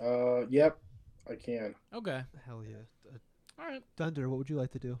 Yep, I can. Okay. Hell yeah. All right. Thunder, what would you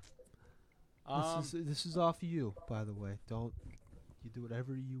like to do? Um, This is off you, by the way. Don't you do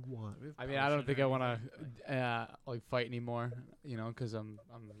whatever you want. I mean, I don't think I want to like fight anymore. You know, because I'm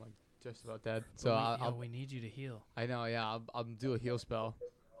like Just about dead. So we need you to heal. I know. Yeah, I'll do a heal spell.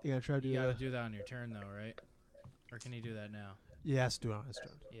 You gotta try to do You gotta that. do that on your turn, though, right? Or can you do that now? Yeah, he has to do it on his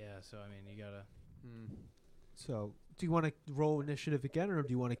turn. Yeah. So I mean, you gotta. So, do you want to roll initiative again, or do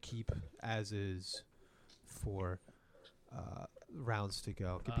you want to keep as is for rounds to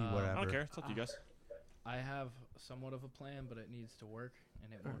go? Could be whatever. I don't care. It's up to you guys. I have somewhat of a plan, but it needs to work,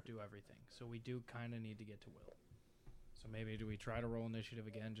 and it won't do everything. So we do kind of need to get to Will. So maybe do we try to roll initiative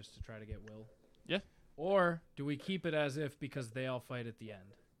again just to try to get Will? Yeah. Or do we keep it as if because they all fight at the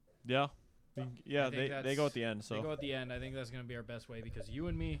end? Yeah. Yeah, I think they go at the end. So They go at the end. I think that's going to be our best way because you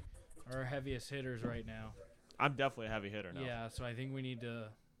and me are our heaviest hitters right now. I'm definitely a heavy hitter now. Yeah, so I think we need to...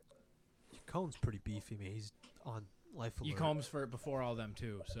 Cone's pretty beefy, man. He's on life alert. You combs for it before all them,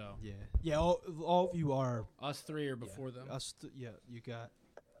 too, so... Yeah. Yeah, all of you are... Us three are before them. You got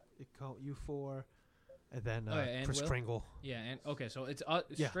you four, and then and Chris Will? Kringle. Yeah, and okay, so it's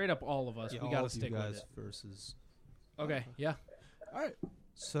Yeah. straight up all of us. Yeah, We all got to of you stick with guys it. versus... Okay, yeah. All right.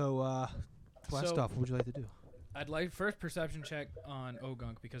 So, blast So- off. What would you like to do? I'd like first perception check on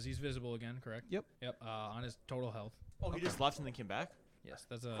Ogunk because he's visible again, correct? Yep. Yep. On his total health. Oh, he just left and then came back? Yes,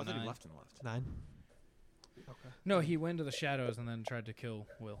 that's a I thought 9. he left and left. 9. Okay. No, he went to the shadows and then tried to kill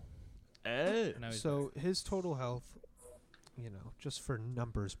Will. Eh. Now he's So his total health, just for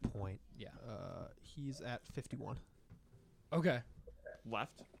numbers point, yeah. he's at 51. Okay.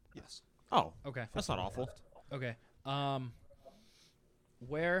 Left? Yes. Oh, Okay. that's not awful. Okay.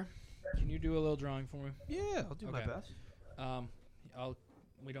 Where? Can you do a little drawing for me? Yeah, I'll do my Okay. best.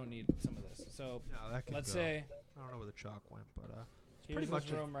 We don't need some of this. So No, that can let's go. say I don't know where the chalk went, but here's pretty this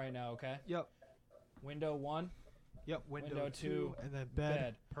much room right now. Okay. Yep. Window 1. Yep. Window, Window 2, and then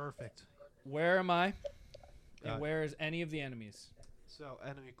bed. Perfect. Where am I? Got And it. where is any of the enemies? So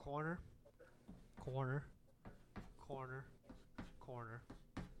enemy corner, corner, corner, corner,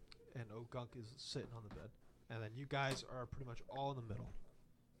 and Ogunk is sitting on the bed, and then you guys are pretty much all in the middle.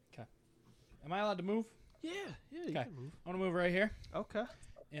 Am I allowed to move? Yeah. You Okay. can move. I want to move right here Okay.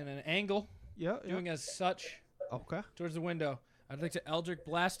 in an angle, Yeah. doing as such Okay. towards the window. I'd like to Eldritch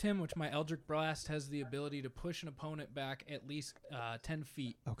Blast him, which my Eldritch Blast has the ability to push an opponent back at least 10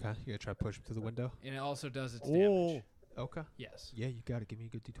 feet, Okay. You gotta try to push him through the window. and it also does its damage. Okay. Yes. Yeah, you gotta give me a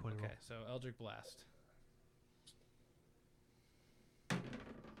good D20 roll. Okay, so Eldritch Blast.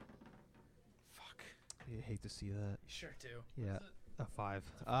 Fuck. You hate to see that. Sure do. Yeah. A 5.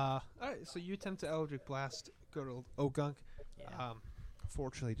 All right. So you attempt to Eldritch Blast, go to Ogunk. Yeah.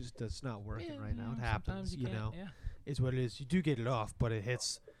 Fortunately, just does not working Yeah, right now. It sometimes happens. You can't- know, Yeah. is what it is. You do get it off, but it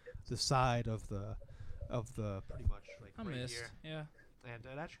hits the side of the pretty much like I right missed. here, Yeah. and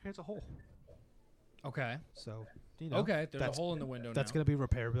it actually creates a hole. Okay. So Okay, there's a that's- hole in the window that's now. gonna be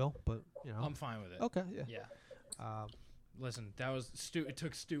repairable, but I'm fine with it. okay. Yeah. Yeah. Um, Listen, that was Stu. It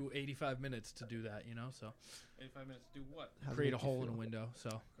took Stu 85 minutes to do that, so 85 minutes to do what? how does it create a make you hole in a feel? window.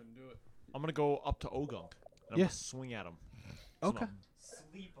 So Couldn't do it. I'm going to go up to Ogunk. And I'm Yeah. going to swing at him. Okay.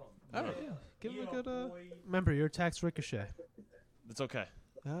 Sleep 'em. All right. Yeah. Give him a good. Remember, your attack's ricochet. It's okay.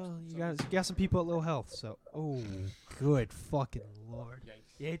 Oh, you got some people at low health, so good fucking lord.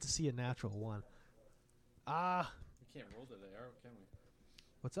 Yikes. You hate to see a natural one. We can't roll today, can we?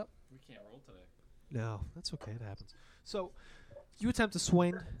 What's up? We can't roll today. No, that's okay. It happens. So, you attempt to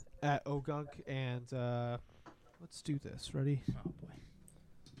swing at Ogunk, and let's do this. Ready? oh boy,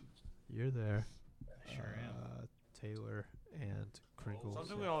 You're there. I sure am. Taylor and Kringle. So I'm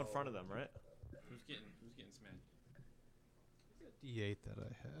doing it all in front of them, right? Who's getting smashed? D8 that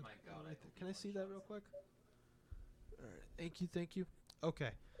I had. My God, Right there. Can I see that real quick? All right. Thank you.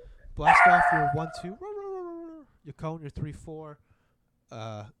 Okay. Blast off your 1-2. Your cone, your 3-4.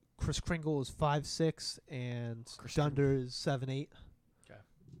 Chris Kringle is 5-6, and Dunder is 7-8. Okay.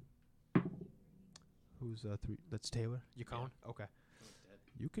 Who's 3? That's Taylor. Your cone. Okay. Someone's dead.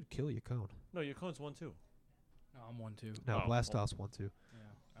 You could kill your cone. No, your cone's 1-2. No, I'm 1-2. No, Oh, blast well. off's 1-2. Yeah.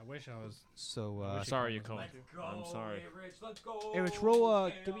 I wish I was. So, Sorry, your was cone. Let's go. I'm sorry. Rich, let's go. Rich, roll.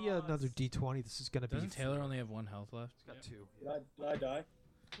 Chaos. Give me another D20. This is gonna be. Doesn't Taylor only have 1 health left? He's got 2. Did I die?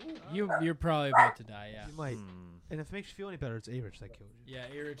 You're probably about to die. Yeah. You might. Hmm. And if it makes you feel any better, it's Rich that killed you. Yeah,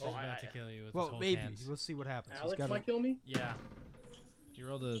 Erich is Oh, about I- to kill you with his Well, whole maybe. hands. We'll see what happens. Alex He's got might kill me? Yeah. You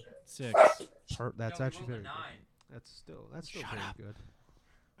rolled a 6. That's No, we actually rolled a very 9. good. That's still Shut very up. good.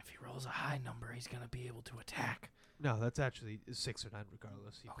 If he rolls a high number, he's gonna be able to attack. No, that's actually 6 or 9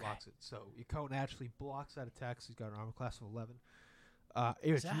 regardless. He Okay. blocks it. So your cone actually blocks that attack. So he's got an armor class of 11. Is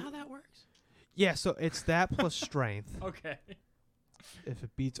Erich, that how that works? yeah, so it's that plus strength. Okay. If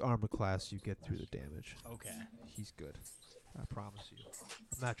it beats armor class, you get through the damage. Okay. He's good. I promise you.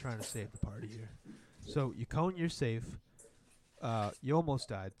 I'm not trying to save the party here. So you cone, you're safe. You almost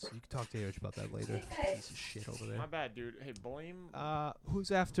died, so you can talk to Erich about that later. Piece of shit over My there. bad, dude. Hey, blame.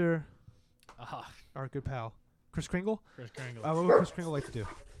 Who's after our good pal? Chris Kringle? Chris Kringle. What would Chris Kringle like to do?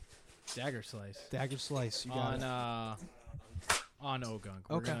 Dagger slice. Dagger slice. You got it. On Ogunk.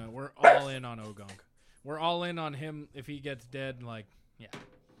 Okay. We're all in on Ogunk. We're all in on him if he gets dead. Like, yeah.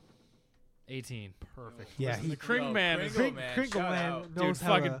 18. Perfect. Yeah, Listen, he- the Kring man. Kringle man, Kringle shout man out. knows Dude,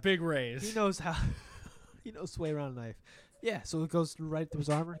 how fucking to, big raise. he knows how he knows to way around a knife. Yeah, so it goes right through his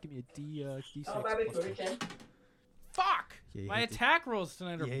armor. Give me a D6. plus two. Fuck! Yeah, you My hate to- attack rolls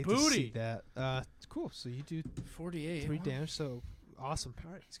tonight are you hate to see booty. that. Cool. So you do 48. 3 damage. So awesome.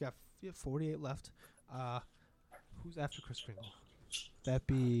 All right, he's got 48 left. Who's after Chris Kringle? That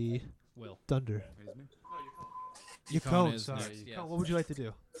be Will. Thunder. Wait, is me? Your Yukon cone. is Sorry. next, Yukon, yes. what would you like to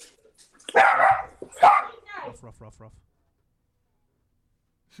do? Rough.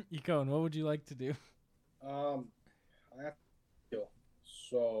 Econ, what would you like to do? I have to heal.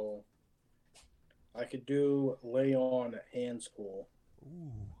 So I could do lay on hand school.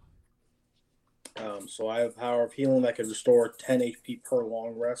 Ooh. So I have power of healing that could restore 10 HP per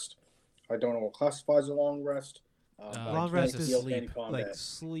long rest. I don't know what classifies a long rest. But I Long can't rest is heal sleep, any combat. Like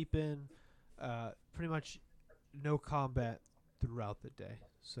sleeping, pretty much no combat throughout the day.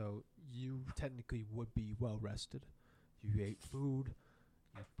 So you technically would be well rested. You ate food,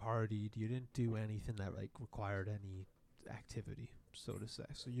 you partied, you didn't do anything that like required any activity, so to say.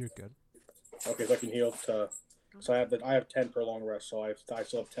 So you're good. Okay, so I can heal to. So I have 10 per long rest, so I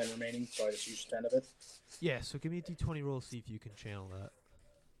still have 10 remaining, so I just use 10 of it. Yeah, so give me a d20 roll, see if you can channel that.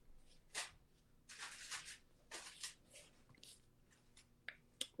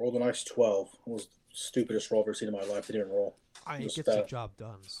 Rolled a nice 12. It was the stupidest roll I've ever seen in my life. I didn't roll. It Just, gets the job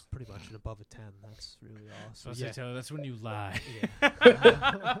done. It's pretty much an above a 10. That's really awesome. So that's when you lie.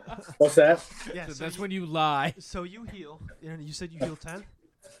 Yeah. What's that? Yeah, So so that's you, when you lie. so you heal. You said you heal 10?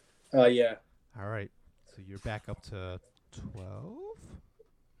 Yeah, All right. So you're back up to 12?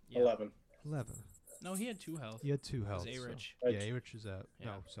 Yeah. 11. 11. No, he had 2 health. You had 2 It was health. so- A-Rich. Yeah, A-Rich is at... Yeah.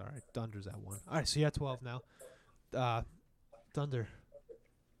 No, sorry. Thunder's at 1. All right, so you're at 12 now. Thunder,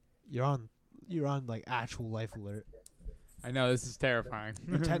 you're on like actual life alert. I know this is terrifying.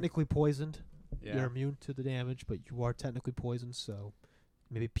 You're technically poisoned. yeah. You're immune to the damage, but you are technically poisoned, so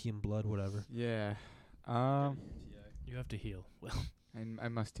maybe pee and blood, whatever. Yeah. You have to heal. Well, I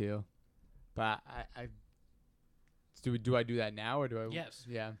must heal, but I do I do that now or do I? yes.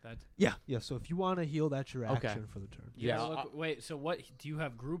 Yeah. That's Yeah. So if you want to heal, that's your Okay. action for the turn. you Yeah, gotta I'll- look, wait. So what? Do you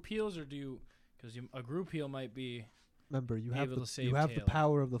have group heals or do you? Because a group heal might be. Remember, you have Able to the save the Taylor.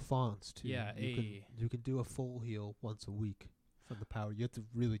 power of the fawns too. Yeah, You can do a full heal once a week from the power. You have to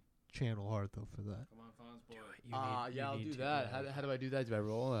really channel hard though for that. Come on, Fonz boy. Yeah, I'll do that. How do I do that? Do I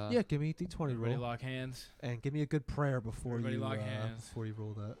roll? Yeah, give me a d20 Everybody roll lock hands. and give me a good prayer before Everybody you lock hands. before you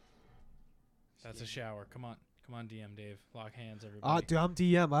roll that. That's a shower. Come on, DM Dave. Lock hands, everybody. Dude, I'm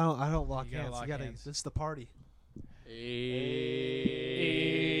DM. I don't lock You gotta hands. lock You gotta. hands. This is the party.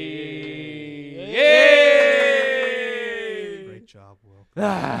 Great job, Will.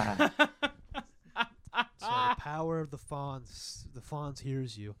 So the power of the fawns. The fawns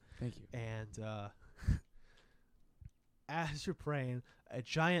hears you, Thank you. and as you're praying, a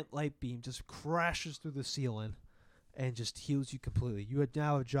giant light beam just crashes through the ceiling, and just heals you completely. You had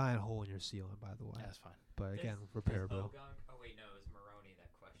now a giant hole in your ceiling, by the way. That's fine. But again, Is repairable. Ogunk- Oh wait, no, it was Maroney that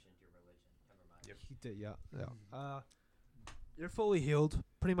questioned your religion. Never mind. He did, yeah. You're fully healed.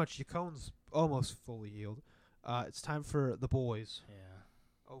 Pretty much, your cone's almost fully healed. It's time for the boys, Yeah.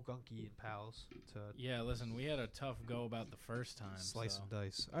 Gunky and pals, to Yeah. Listen, we had a tough go about the first time. slice so. and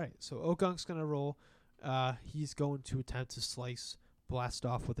dice. All right, so Ogunk's gonna roll. He's going to attempt to slice, blast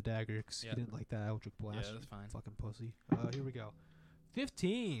off with a dagger because Yeah. he didn't like that Eldritch blast. Yeah, that's fine. Fucking pussy. Here we go.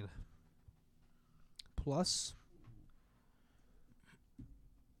 15 plus. I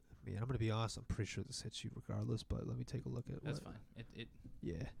mean, I'm gonna be honest. I'm pretty sure this hits you regardless, but let me take a look at That's what. fine. It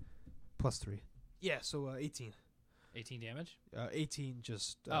Yeah, plus 3. Yeah, so 18. 18 damage. 18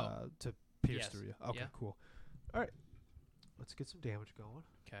 just Oh. to pierce Yes. through you. Okay, Yeah. cool. All right, let's get some damage going.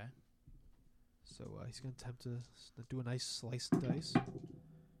 Okay. So he's gonna attempt to do a nice slice and dice. How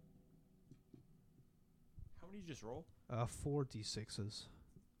many you just roll? 4 d6s.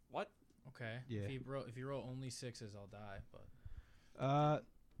 What? Okay. Yeah. If you roll only 6s, I'll die. But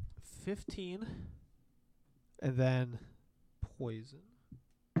 15, and then poison.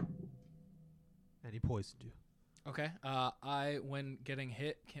 And he poisoned you. okay. When getting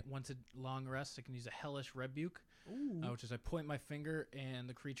hit, once a long rest, I can use a hellish rebuke, which is I point my finger, and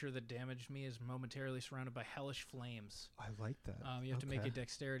the creature that damaged me is momentarily surrounded by hellish flames. I like that. You have to make a Okay.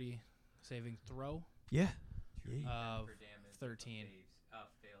 dexterity saving throw. Yeah. True Yeah. Of for damage. 13.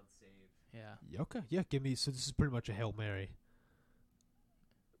 Failed save. Yeah. Okay, yeah, give me. So this is pretty much a Hail Mary.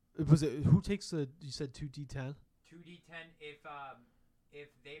 Was it who takes the? You said 2d10. 2d10 if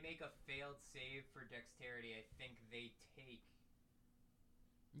they make a failed save for dexterity, I think they take.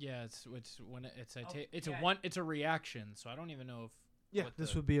 Yeah, it's when it's Oh, it's yeah. it's a reaction, so I don't even know if Yeah, what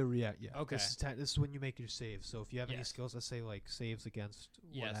this the- would be a react. Yeah. Okay. This is when you make your save. So if you have any Yes. skills, let's say like saves against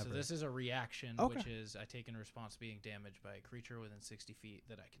Yeah, whatever. so this is a reaction, Okay. which is I take in response to being damaged by a creature within 60 feet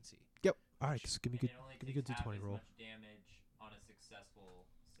that I can see. Yep. All right. Just give me And good. it only Give me takes good half d20 as roll. much damage on a successful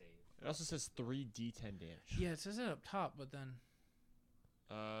save. It also says 3d10 damage. Yeah, it says it up top, but then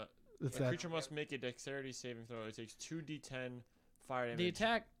If The that, creature must make a dexterity saving throw. It takes 2d10 fire damage the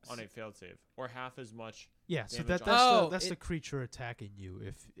attack. on a failed save, or half as much. yeah. So damage that's on- that's Oh, the creature attacking you.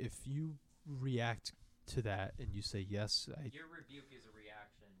 If you react to that and you say yes, Your rebuke is a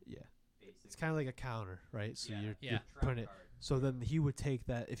reaction. yeah. Basically. It's kind of like a counter, right? So Yeah. you're Yeah. Trap putting it. card. So then he would take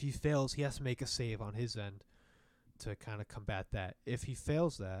that. If he fails, he has to make a save on his end to kind of combat that. If he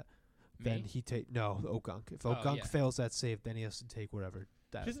fails that, then Me? he take no Ogunk. If Oh, Ogunk yeah. fails that save, then he has to take whatever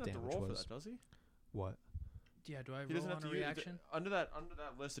that He doesn't have to damage roll was. for that, does he? What? Yeah, do I He doesn't roll have on to a use reaction? under that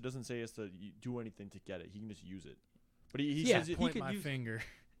list. It doesn't say he has to do anything to get it. He can just use it. But he Yeah, says it, he Point could my use- finger.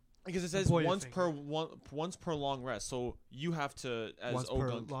 because it says point your once per finger. once per long rest. So you have to as Once per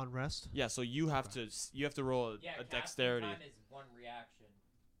Ogunk. long rest. Yeah, so you have Okay. to roll Yeah, a casting dexterity. time is one reaction,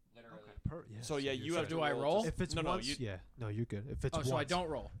 literally. So yeah, you you're have good. to Do I roll. roll? Just- If it's no, once, you, yeah, no, you're good. If it's Oh, once, so I don't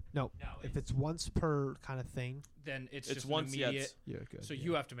roll. No, No, if it's once per kind of thing, Then it's It's just once, an yeah, immediate. you're good. So yeah.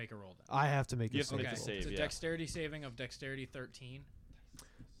 you have to make a roll then. I have to make You a have to make save. the roll. save. It's a yeah. dexterity saving of dexterity 13.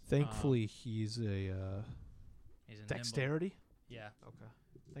 Thankfully, he's a He's a nimble- dexterity. Yeah. Okay.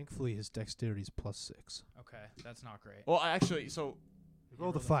 Thankfully, his dexterity is +6. Okay, that's not great. Well, actually, so He rolled a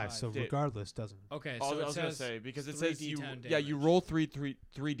rolled a 5, five. so Did- regardless, doesn't. Okay, I so was it gonna says say because it 3 says you D10 yeah you damage. roll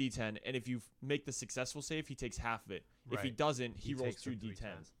 3d10, and if you make the successful save, he takes half of it. If he Right. doesn't, he rolls takes the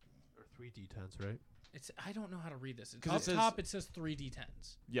 2d10s. Or 3 d10s, right? It's I don't know how to read this. 'Cause Up it says- top it says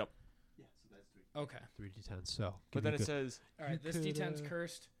 3d10s. Yep. Okay. 3 d10s. So, But give me then a it good- says All right, this could, D10's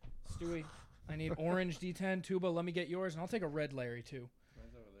cursed. Stewie, I need orange D10. Tuba, let me get yours, and I'll take a red Larry too.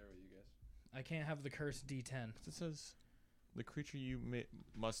 Mine's over there with you guys. I can't have the cursed D10. it says the creature you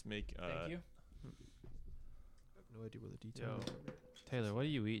must make. Thank you. I have no idea where the d10 Yo. is. Taylor, what are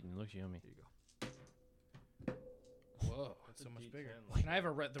you eating? It looks yummy. There you go. Whoa, that's a so much D10 bigger. like Can I have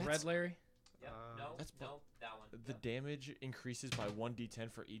a red, the red Larry? Yep. Uh, No, that's no, that one. The Yep. damage increases by 1d10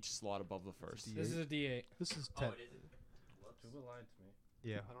 for each slot above the first. D8. This is a D8. This is Oh, 10. it isn't. Whoops. Tuba lied to me.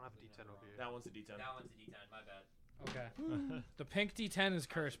 Yeah, I don't have a d10 over here. That one's a d10. That one's a D10. My bad. Okay. The pink D10 is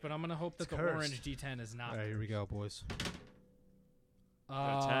cursed, but I'm gonna hope that It's the cursed. orange D10 is All not. right, here we go, boys.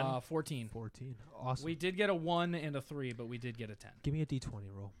 Got a 10? 14. 14. Awesome. We did get a 1 and a 3, but we did get a 10. Give me a d20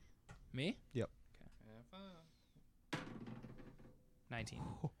 roll. Me? Yeah, 19.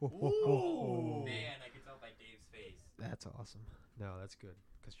 Oh, man, I could tell by Dave's face. That's awesome. No, that's good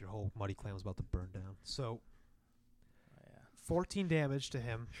because your whole muddy clan was about to burn down. So, Oh, yeah. 14 damage to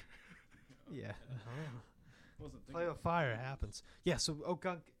him. Yeah. Play with fire happens. Yeah, so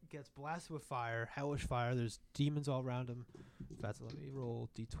Ogunk gets blasted with fire, hellish fire. There's demons all around him. Let me roll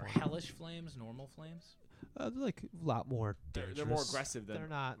d20. Are hellish flames normal flames? They're like a lot more dangerous. They're more aggressive than They're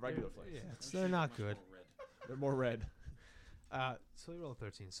not regular they're- flames. Yeah, they're not good. They're more red. So he rolled a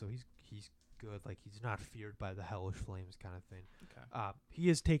 13, so he's good. Like he's not feared by the hellish flames kind of thing. Okay. He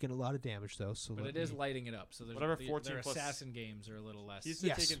is taking a lot of damage though. So But let it is me- lighting it up, so there's Whatever, the- 14 their plus- assassin games are a little less. He's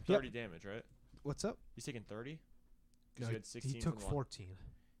Yes, taking yep. 30 damage, right? What's up? He's taking 30. No, Because you had 16. he took from one. 14.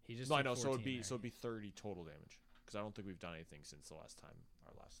 He just No, I took know. So it'd 14 be there. so it'd be 30 total damage. Because I don't think we've done anything since the last time,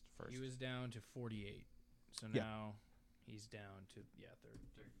 our last first. He was down to 48. So Yeah. now he's down to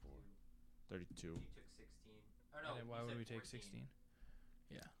 34. 32. You took 16. Or no, And why you would said we take 14. 16?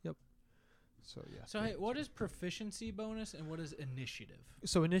 So yeah. So hey, what is proficiency bonus and what is initiative?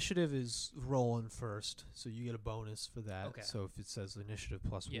 So initiative is rolling first, so you get a bonus for that. Okay. So if it says initiative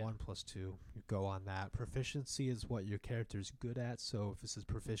plus Yeah. 1 plus 2, you go on that. Proficiency is what your character's good at. So if it says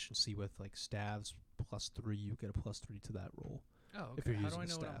proficiency with like staves plus 3, you get a plus 3 to that roll. Oh, If okay. you're How do using I a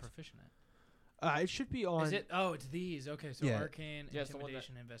know what I'm staff. proficient at? It should be on. Is it? Oh, it's these. Okay, so Yeah. arcane, Yeah, it's the one that-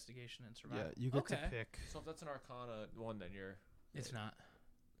 intimidation, investigation, and Yeah, survival. you get Okay. to pick. So if that's an Arcana one, then you're. It's not.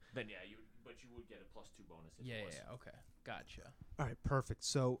 Then yeah, but you would get a plus 2 bonus. If Yeah, it yeah, was. yeah. Okay. Gotcha. All right, perfect.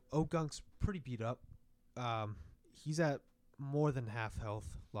 So Ogunk's pretty beat up. He's at more than half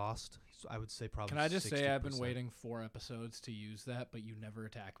health lost. So I would say probably. Can I just say I've been 60%. waiting 4 episodes to use that, but you never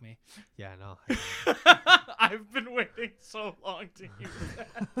attack me. Yeah, no. I've been waiting so long to use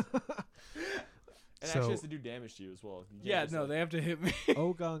that. It So- actually has to do damage to you as well. You can't Yeah, just, no, like- they have to hit me.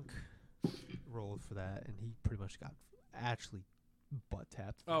 Ogunk rolled for that, and he pretty much got actually butt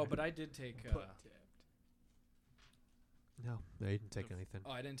tapped. Oh, there. but I did take. no, they didn't take The- anything.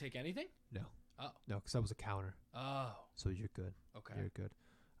 Oh, I didn't take anything. No. Oh. No, because that was a counter, Oh. so you're good. Okay. You're good.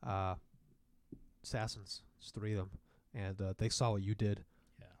 Assassins, there's 3 of them, and they saw what you did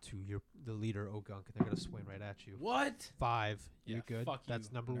Yeah. to the leader Ogunk, and they're gonna swing right at you. What? 5, Yeah, you're good. fuck That's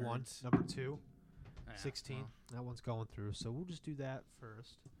you, number 1. nerds. Number 2, Yeah, 16. well, That one's going through, so we'll just do that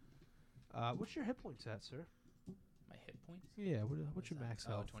first. What's your hit points at, sir? my hit points. Yeah, what's your that? max Oh,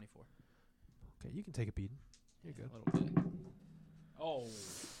 health? 24. Okay, you can take a beating. You're Yeah, good. a little bit. Oh,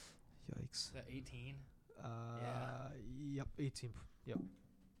 Yikes. is that 18? Yep, 18. Yep.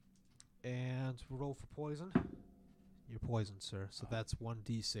 And we'll roll for poison. You're poisoned, sir. So that's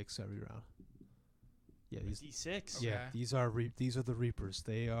 1d6 every round. Yeah, these. D6. Yeah, Okay. these are the Reapers.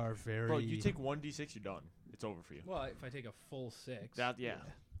 They are very. Bro, you take 1d6, you're done. It's over for you. Well, if I take a full 6. That yeah.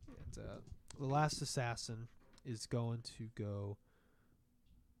 And, the last assassin is going to go.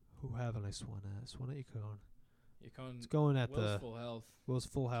 Who have a nice one at? This one at Yukon. It's going at Will's the full health. Will's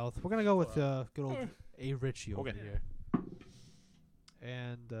full health. We're gonna go with good old A Richie over Okay. here.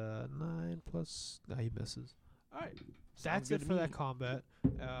 And 9 plus. No, he misses. All right, that's good it to for that me. combat.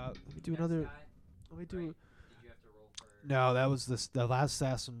 Let me do another. Let me do. Did you have to roll for? No, that was the last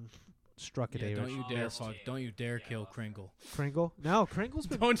assassin struck at Yeah, A don't Richie. you dare Missed. fuck. Don't you dare kill Kringle. Kringle? No, Kringle's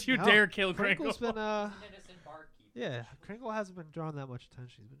been. Don't you no, dare kill Kringle. Kringle's been Innocent barkeep. Yeah, Kringle hasn't been drawing that much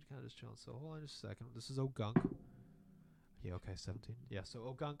attention. He's been kind of just chilling. So hold on just a second. This is Ogunk. Yeah, okay, 17. Yeah, so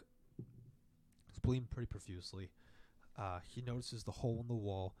Ogunk is bleeding pretty profusely. He notices the hole in the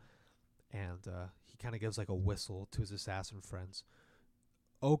wall, and he kind of gives like a whistle to his assassin friends.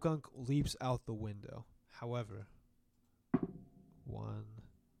 Ogunk leaps out the window. However, 1,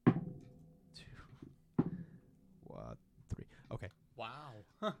 2, 3. Okay.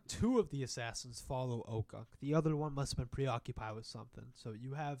 Wow. 2 of the assassins follow Ogunk. The other one must have been preoccupied with something. So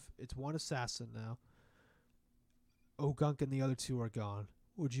it's 1 assassin now. Ogunk and the other 2 are gone.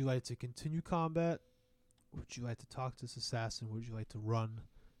 Would you like to continue combat? Would you like to talk to this assassin? Would you like to run?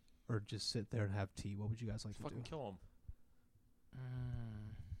 Or just sit there and have tea? What would you guys like to Fucking do? kill him. Mm.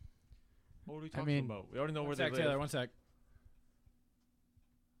 What are we I talking mean- about? We already know One where they sec, live. Taylor. One sec.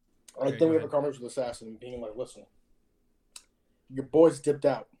 I Okay, think go we have a ahead. conversation with the assassin being like, listen, your boys dipped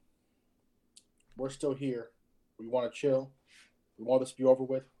out. We're still here. We want to chill. We want this to be over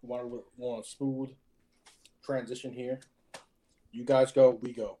with. We want a smooth transition here. You guys go,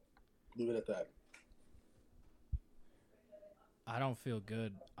 we go. Leave it at that. I don't feel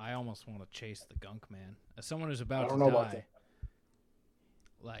good. I almost want to chase the gunk man. As someone who's I about don't to know about die,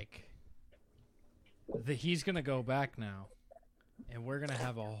 that. like, he's gonna go back now, and we're gonna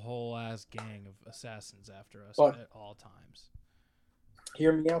have a whole ass gang of assassins after us But- at all times.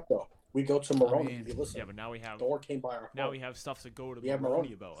 Hear me out, though. We go to Maroney. mean, we listen. Yeah, but now we have the orc came by our now house. we have stuff to go to We have Maroney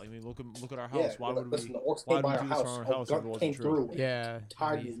Maroney. about. I mean, look at our Yeah, house. Why but would listen, we? the orcs why came would by we our do this house. on our Oh, house if it Gunk wasn't came true? through. Yeah.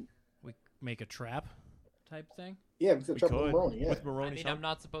 Tied We- me. We make a trap type thing. Yeah, we could We trap could Maroney. Yeah. with I Maroney. mean, I'm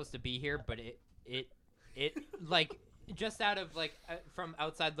not supposed to be here, but it like just out of like from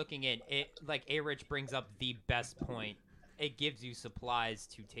outside looking in, it like A-Rich brings up the best point. It gives you supplies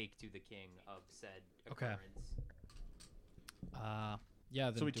to take to the king of said Okay. occurrence. Yeah.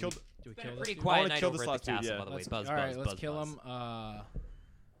 Then So we do killed. Do we It's been kill a this pretty dude? I wanna quiet night kill over this at the last dude, castle, yeah. by the way. Let's, Buzz, all right, buzz, let's buzz, kill buzz. him.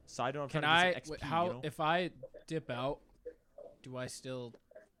 Side note, I'm Can trying to I? get some XP, How you know? if I dip out? Do I still What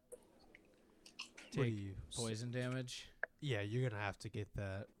do take you? poison damage? Yeah, you're gonna have to get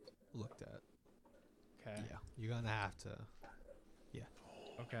that looked at. Okay. Yeah, you're gonna have to.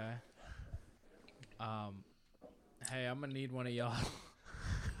 Okay. Hey, I'm gonna need one of y'all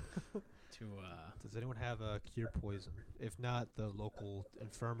to Does anyone have a cure poison? If not, the local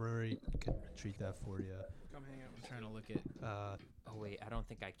infirmary can treat that for you. come hang out. I'm trying to look at. Oh wait, I don't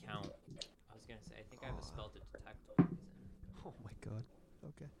think I count. I was gonna say I think I have a spell to detect poison. Oh my god.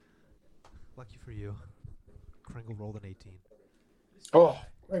 Okay. Lucky for you. Kringle rolled an 18. Oh,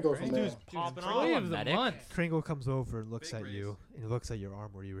 there goes the Great. man. Dude's popping Trolley off. of the medic. month. Kringle comes over and looks Big at you, and he looks at your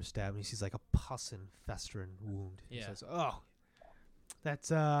arm where you were stabbed, and he sees like a pus and festering wound. He Yeah. says, "Oh,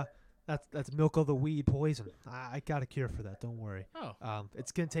 that's milk of the weed poison. I got a cure for that. Don't worry. Oh,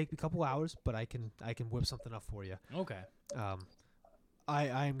 It's gonna take a couple hours, but I can whip something up for you. okay.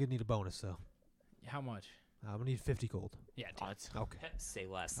 I am gonna need a bonus though. How much? I'm gonna need 50 gold. Yeah. What? Okay. Say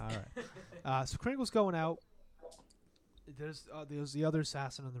less. All right. So Kringle's going out. There's the other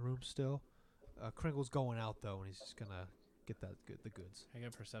assassin in the room still. Kringle's going out though, and he's just gonna get the goods. I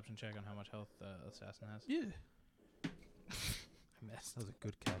get a perception check on how much health the assassin has. Yeah. I missed. That was a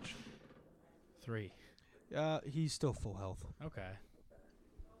good catch. 3. He's still full health. Okay.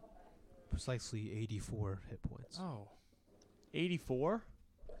 Precisely 84 hit points. Oh. 84.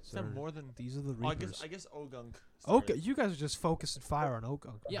 Is So that more than? these are the Oh, Reapers. I guess Ogunk. Okay, you guys are just focusing fire on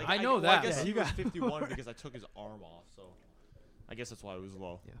Ogunk. Yeah, Like, I know well, that. I guess Yeah, he you was got- 51 because I took his arm off. So, I guess that's why it was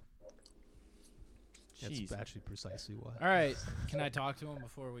low. Yeah. Jeez. That's actually precisely why. All right. Can I talk to him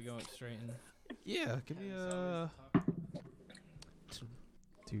before we go straight in? Yeah, give me a.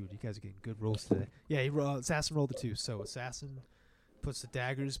 Dude, you guys are getting good rolls today. Yeah, Assassin rolled a 2. So Assassin puts the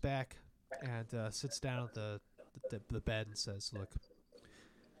daggers back and sits down at the bed and says,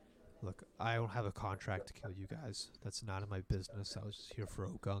 Look, I don't have a contract to kill you guys. That's not in my business. I was just here for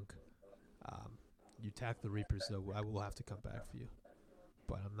Ogunk. You attack the Reapers, though. I will have to come back for you.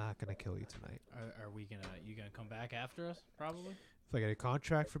 But I'm not going to kill you tonight. Are we you gonna come back after us? Probably. If I get a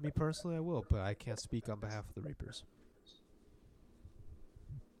contract for me personally, I will. But I can't speak on behalf of the Reapers.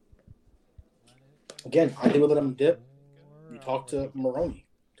 Again, I think we'll let him dip. You talk to Maroney.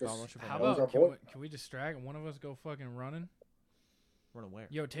 How Just much of a How That was about our boy. can we distract one of us go fucking running? run away?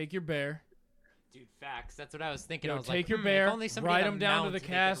 Yo, take your bear. Dude, facts. That's what I was thinking. Yo, I was take like, your if bear, only somebody ride had a him down to mount the they could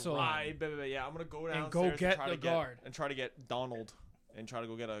castle. ride. Yeah, I'm gonna go And downstairs go get try the to guard. and try to get Donald and try to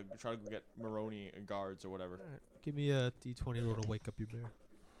go get Maroney and guards or whatever. Give me a D20 roll to wake up your bear.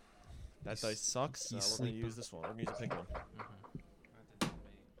 That dice sucks. he's We're gonna sleeping. use this one. We're gonna use a pink one.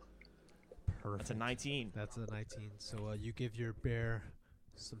 Perfect. That's a 19. That's a 19. So you give your bear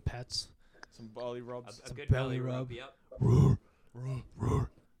some pets. Some belly rubs. A Some good belly belly rub. rub. Yep. Roar, roar,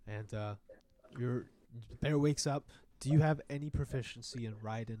 roar. And your bear wakes up. Do you have any proficiency in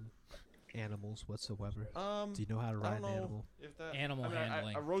riding animals whatsoever? Do you know how to I ride don't an know animal? if that Animal I mean,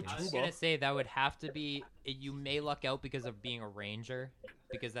 handling. I rode Yes. I was tuba. gonna say that would have to be. You may luck out because of being a ranger,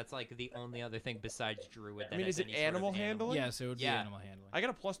 because that's like the only other thing besides druid. That I mean, has is it any sort of animal handling? Yes, it would be Yeah. animal handling. I got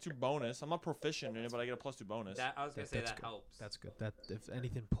a +2 bonus. I'm not proficient in it, but I get a +2 bonus. That I was gonna say That's that good. helps. That's good. That if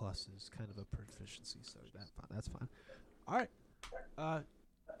anything plus is kind of a proficiency, so that's fine. All right.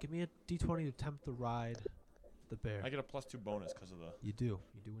 Give me a D20 to attempt to ride the bear. I get a +2 bonus because of the You do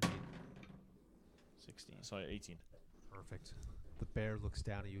indeed. 16. So 18. Perfect. The bear looks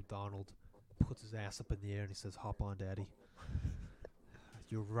down at you, Donald, puts his ass up in the air, and he says, "Hop on, Daddy."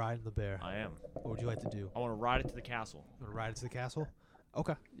 You're riding the bear. I am. What would you like to do? I want to ride it to the castle. You want to ride it to the castle?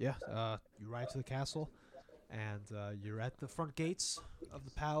 Okay, yeah. You ride to the castle, and you're at the front gates of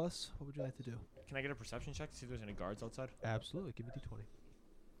the palace. What would you like to do? Can I get a perception check to see if there's any guards outside? Absolutely. Give me D20.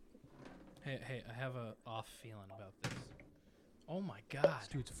 Hey, I have a off feeling about this. Oh my god. This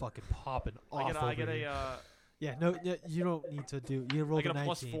dude's fucking popping off I get over here. a Yeah, no, you don't need to do. You roll I get a a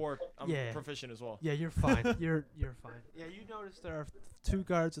 19. +4. I'm Yeah. proficient as well. Yeah, you're fine. you're fine. Yeah, you notice there are 2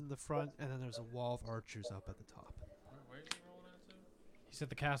 guards in the front, and then there's a wall of archers up at the top. Where's he rolling out to? He's at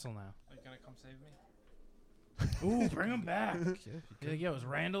the castle now. Are you gonna come save me? Ooh, bring him back. Yeah, Yeah, was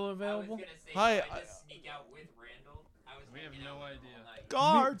Randall I was available? gonna say, Hi, should I I- just sneak out with Randall? I was We have hanging no out with him idea.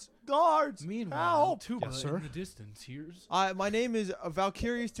 all night. Guards! Meanwhile, Help! Tuba Yes, sir? in the distance hears. My name is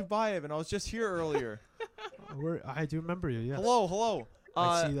Valkyrius Tubayev, and I was just here earlier. I do remember you. Yes. Hello.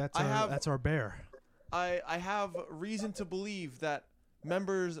 I see. That's I our have that's our bear. I have reason to believe that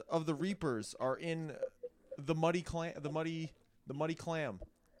members of the Reapers are in the muddy clam. The muddy clam.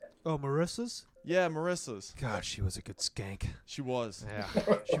 Oh, Marissa's. Yeah, Marissa's. God, she was a good skank. She was. Yeah,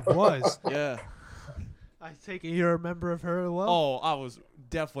 she was. Yeah. I take it you're a member of her as well. Oh, I was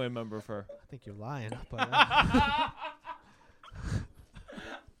definitely a member of her. I think you're lying. But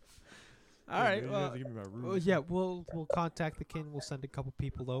all right. You have to give me my room. Well, yeah, we'll contact the king. We'll send a couple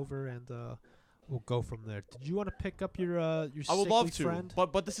people over, and we'll go from there. Did you want to pick up your I would sickly love to, friend?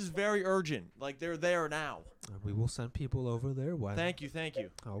 but this is very urgent. Like they're there now. We will send people over there. When? Thank you.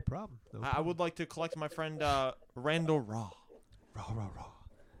 No problem. No I problem. would like to collect my friend Randall Raw. Rah.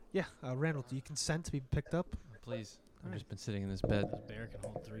 Yeah, Randall, do you consent to be picked up? Please. I've Alright. just been sitting in this bed. This bear can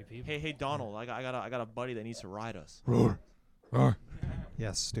hold 3 people. Hey Donald, I got a buddy that needs to ride us.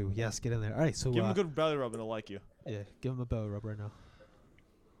 Yes, Stu. Yes, get in there. All right, so Give him a good belly rub and he'll like you. yeah, give him a belly rub right now.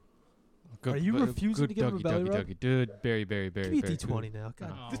 Good, Are you bu- refusing good to give him a doggy, belly doggy, rub? doggy. Dude, very, very, very, Give me a very D20 good. now.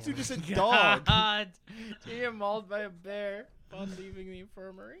 God. Oh This dude just said my dog. God. You get mauled by a bear while leaving the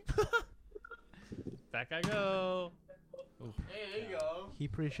infirmary. Back I go. Hey, there you go. He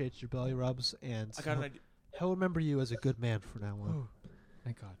appreciates your belly rubs, and I got an idea. he'll remember you as a good man from now on.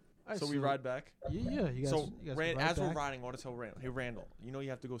 Thank God. All right, So we ride back. Yeah, you guys. So you guys Ran- ride as we're back. riding, I want to tell Randall. Hey Randall, you know you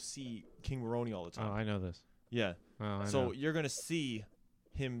have to go see King Maroney all the Oh, time. I know this. Yeah. Oh, I So know. you're gonna see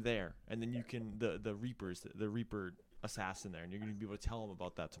him there, and then you can the Reapers, the Reaper assassin there, and you're gonna be able to tell him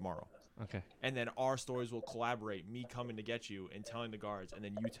about that tomorrow. Okay. And then our stories will collaborate. Me coming to get you and telling the guards, and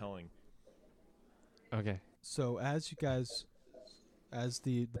then you telling Okay. So as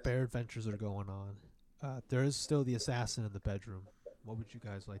the bear adventures are going on, there is still the assassin in the bedroom. What would you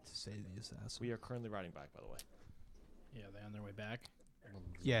guys like to say to the assassin? We are currently riding back, by the way. Yeah, they're on their way back.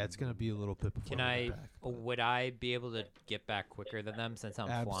 Yeah, it's gonna be a little bit before Can we I? get back, but Would I be able to get back quicker than them since I'm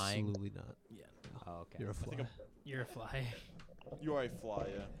flying? absolutely not. Yeah. Oh, okay. You're a think fly. You're a fly. You are a fly,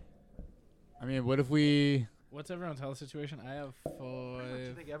 yeah. I mean, what if we? What's everyone's health situation? I have I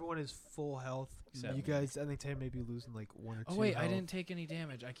 5. think everyone is full health. Except You me. guys, I think Tay may be losing like 1 or 2. Oh wait, I health. didn't take any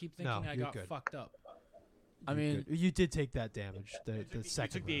damage. I keep No, thinking I you're got good. fucked up. I You're mean, good. You did take that damage. The You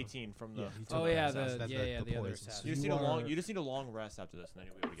second took the round. 18 from the. Yeah, you Oh took yeah, that. the That's the other poison. assassin. You just You need a long. are- You just need a long rest after this, and then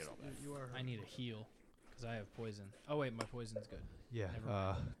you'll be able to get all back. You are. I need a heal because I have poison. Oh wait, my poison's good. Yeah, Never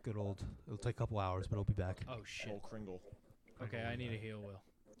mind. good old. It'll take a couple hours, but it'll be back. Oh shit. Old Kringle. Okay, I need a heal, Will.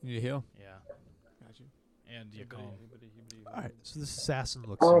 you need a heal. Yeah, Got you. and you calm. All right, so this assassin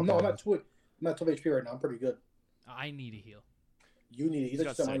looks. Oh like, no, I'm at 12 HP right now. I'm pretty good. I need a heal. You need it. You He's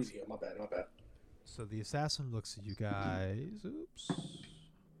just got said I need 6. to heal. My bad. My bad. So the assassin looks at you guys. Oops.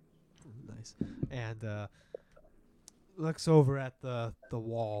 Nice. And looks over at the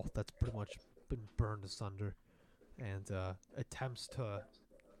wall that's pretty much been burned asunder, and attempts to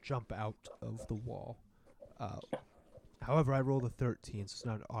jump out of the wall. However, I rolled a 13, so it's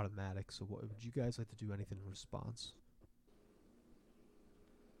not automatic. So, what would you guys like to do? Anything in response?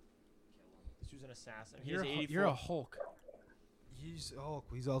 He's an assassin. He has You're 84. you're a Hulk. He's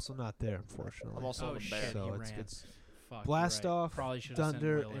also not there, unfortunately. I'm also Oh on the shit, bear. So he it's- ran. it's Fuck, blast you're right. off, Probably should have sent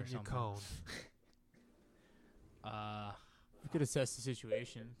thunder, Will or and your something. cone. We could assess the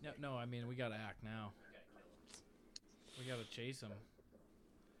situation. No, I mean we gotta act now. We gotta chase him.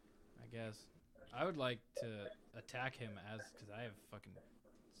 I guess. I would like to attack him because I have fucking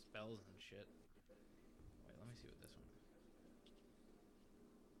spells and shit. Wait, let me see what this one.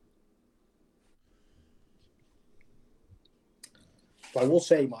 But I will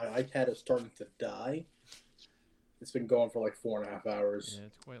say my iPad is starting to die. It's been going for like 4.5 hours. Yeah,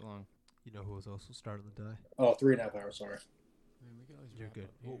 it's quite long. You know who was also starting to die? Oh, 3.5 hours. Sorry. I mean, we could always You're wrap good.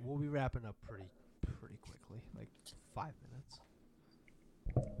 up We'll here. be wrapping up pretty quickly, like 5 minutes.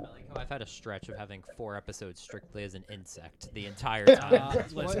 I like how I've had a stretch of having 4 episodes strictly as an insect the entire time.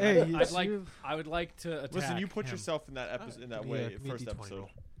 Listen, hey, you- I would like to attack. Listen, you put him. yourself in that episode in that Give me way. give me a First D20 episode. roll.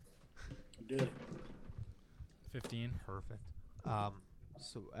 You did. 15. Perfect.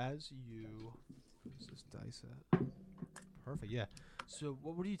 So as you, where's this dice at? Perfect. Yeah. So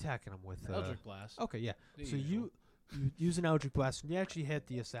what are you attacking him with? Eldritch Blast. Okay. Yeah. The So usual. you use an Eldritch Blast, and you actually hit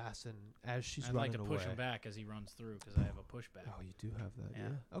the assassin as she's I'd like running to away. push him back as he runs through because I have a pushback. Oh, you do have that. Yeah.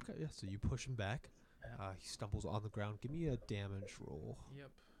 Yeah. Okay. Yeah. So you push him back. Yeah. He stumbles on the ground. Give me a damage roll. Yep.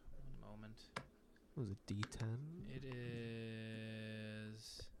 One moment. What was it? D10. It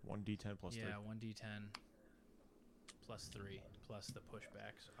is 1d10 plus 3. yeah, 1d10 plus 3 plus the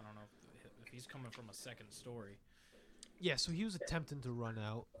pushback. So I don't know if he's coming from a second story. Yeah. So he was attempting to run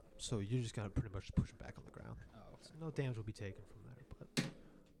out. So you're just gonna pretty much push him back on the ground. Oh, So no damage will be taken from there. But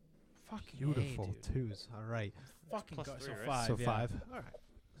fucking beautiful A, dude. twos. All right. Fucking Plus go- 3, so right? 5. So yeah. 5. All right.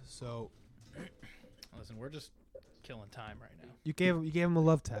 So Listen, we're just killing time right now. you gave him a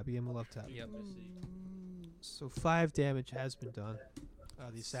love tap. You gave him a love tap. Yep. So 5 damage has been done.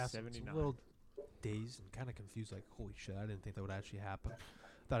 The assassin's a 79. little dazed and kind of confused. Like, holy shit! I didn't think that would actually happen.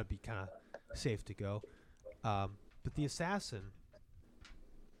 Thought it'd be kind of safe to go. But the assassin,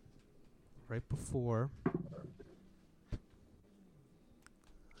 right before,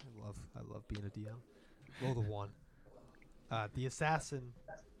 I love being a DM. Roll the 1. The assassin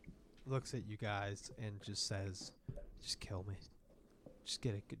looks at you guys and just says, "Just kill me. Just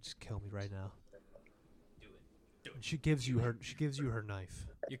kill me right now." And she gives you her knife.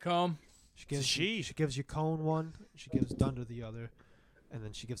 You come. She gives she. she gives you Cone one. She gives Dunder the other, and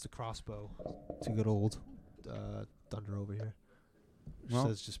then she gives the crossbow to good old Dunder over here. She Well-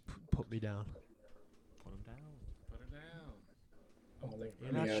 says, "Just put me down." Put him down. Put her down.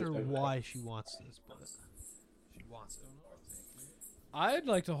 You're not sure why she wants this, but she wants it. I'd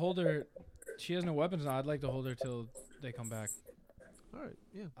like to hold her. She has no weapons now. I'd like to hold her till they come back. All right,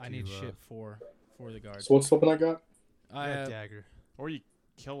 yeah. I need shit for the guards. So what's the weapon I got? I Yeah, dagger. Or you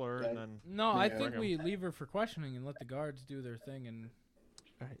kill her and then. no. I Yeah. think we leave her for questioning and let the guards do their thing. And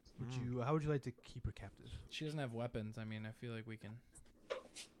All right. How would you like to keep her captive? she doesn't have weapons. I mean, I feel like we can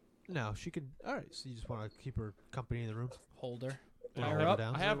No, she could. All right. So you just want to keep her company in the room? hold her. Yeah, Tie her hold her up.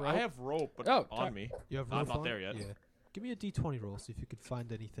 down. I Is have there I rope? have rope, but Oh, on me. You have I'm rope not on? there yet. Yeah. Give me a D20 roll. See if you can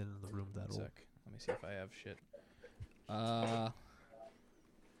find anything in the room that'll. Sick. Let me see if I have shit.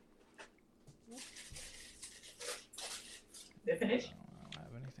 They finished? I don't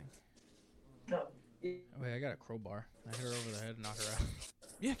have anything. No. Wait, I got a crowbar. I hit her over the head and knock her out.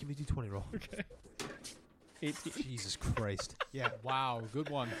 Yeah, give me a d20 roll. Okay. 18. Jesus Christ. Yeah. Wow, good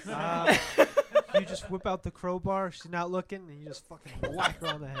one. You just whip out the crowbar. She's not looking, and you just fucking whack her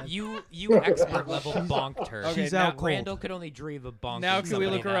on the head. You expert level bonked her. Okay, She's now- out cold. Randall could only dream of bonking. Now can we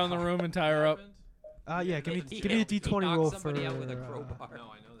look somebody around that the hard. room and tie her up? Yeah, give me He a d20 knocked roll for. somebody out with a crowbar. No,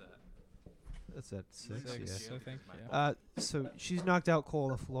 I know that. That's at 6. Six, Yeah. I think. Yeah. So she's knocked out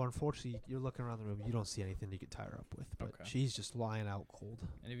cold on the floor. Unfortunately, you're looking around the room. You don't see anything you can tie her up with, but Okay. she's just lying out cold.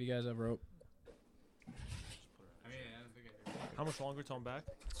 Any of you guys have rope? How much longer till I'm back?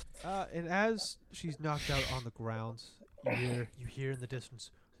 And as she's knocked out on the ground, you hear in the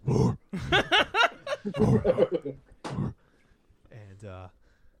distance, and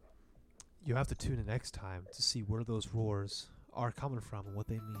you have to tune in next time to see where those roars are coming from and what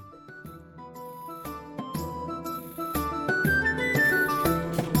they mean.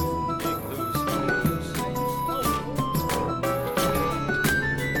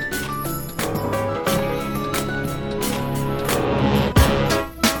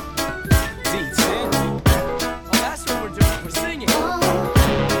 That's what we're doing. We're singing.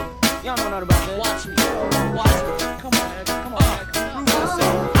 Y'all know nothing about this. Watch me. Watch me. Come on, Ed. Come on, Ed. Prove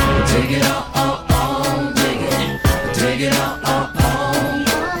yourself. Take it up.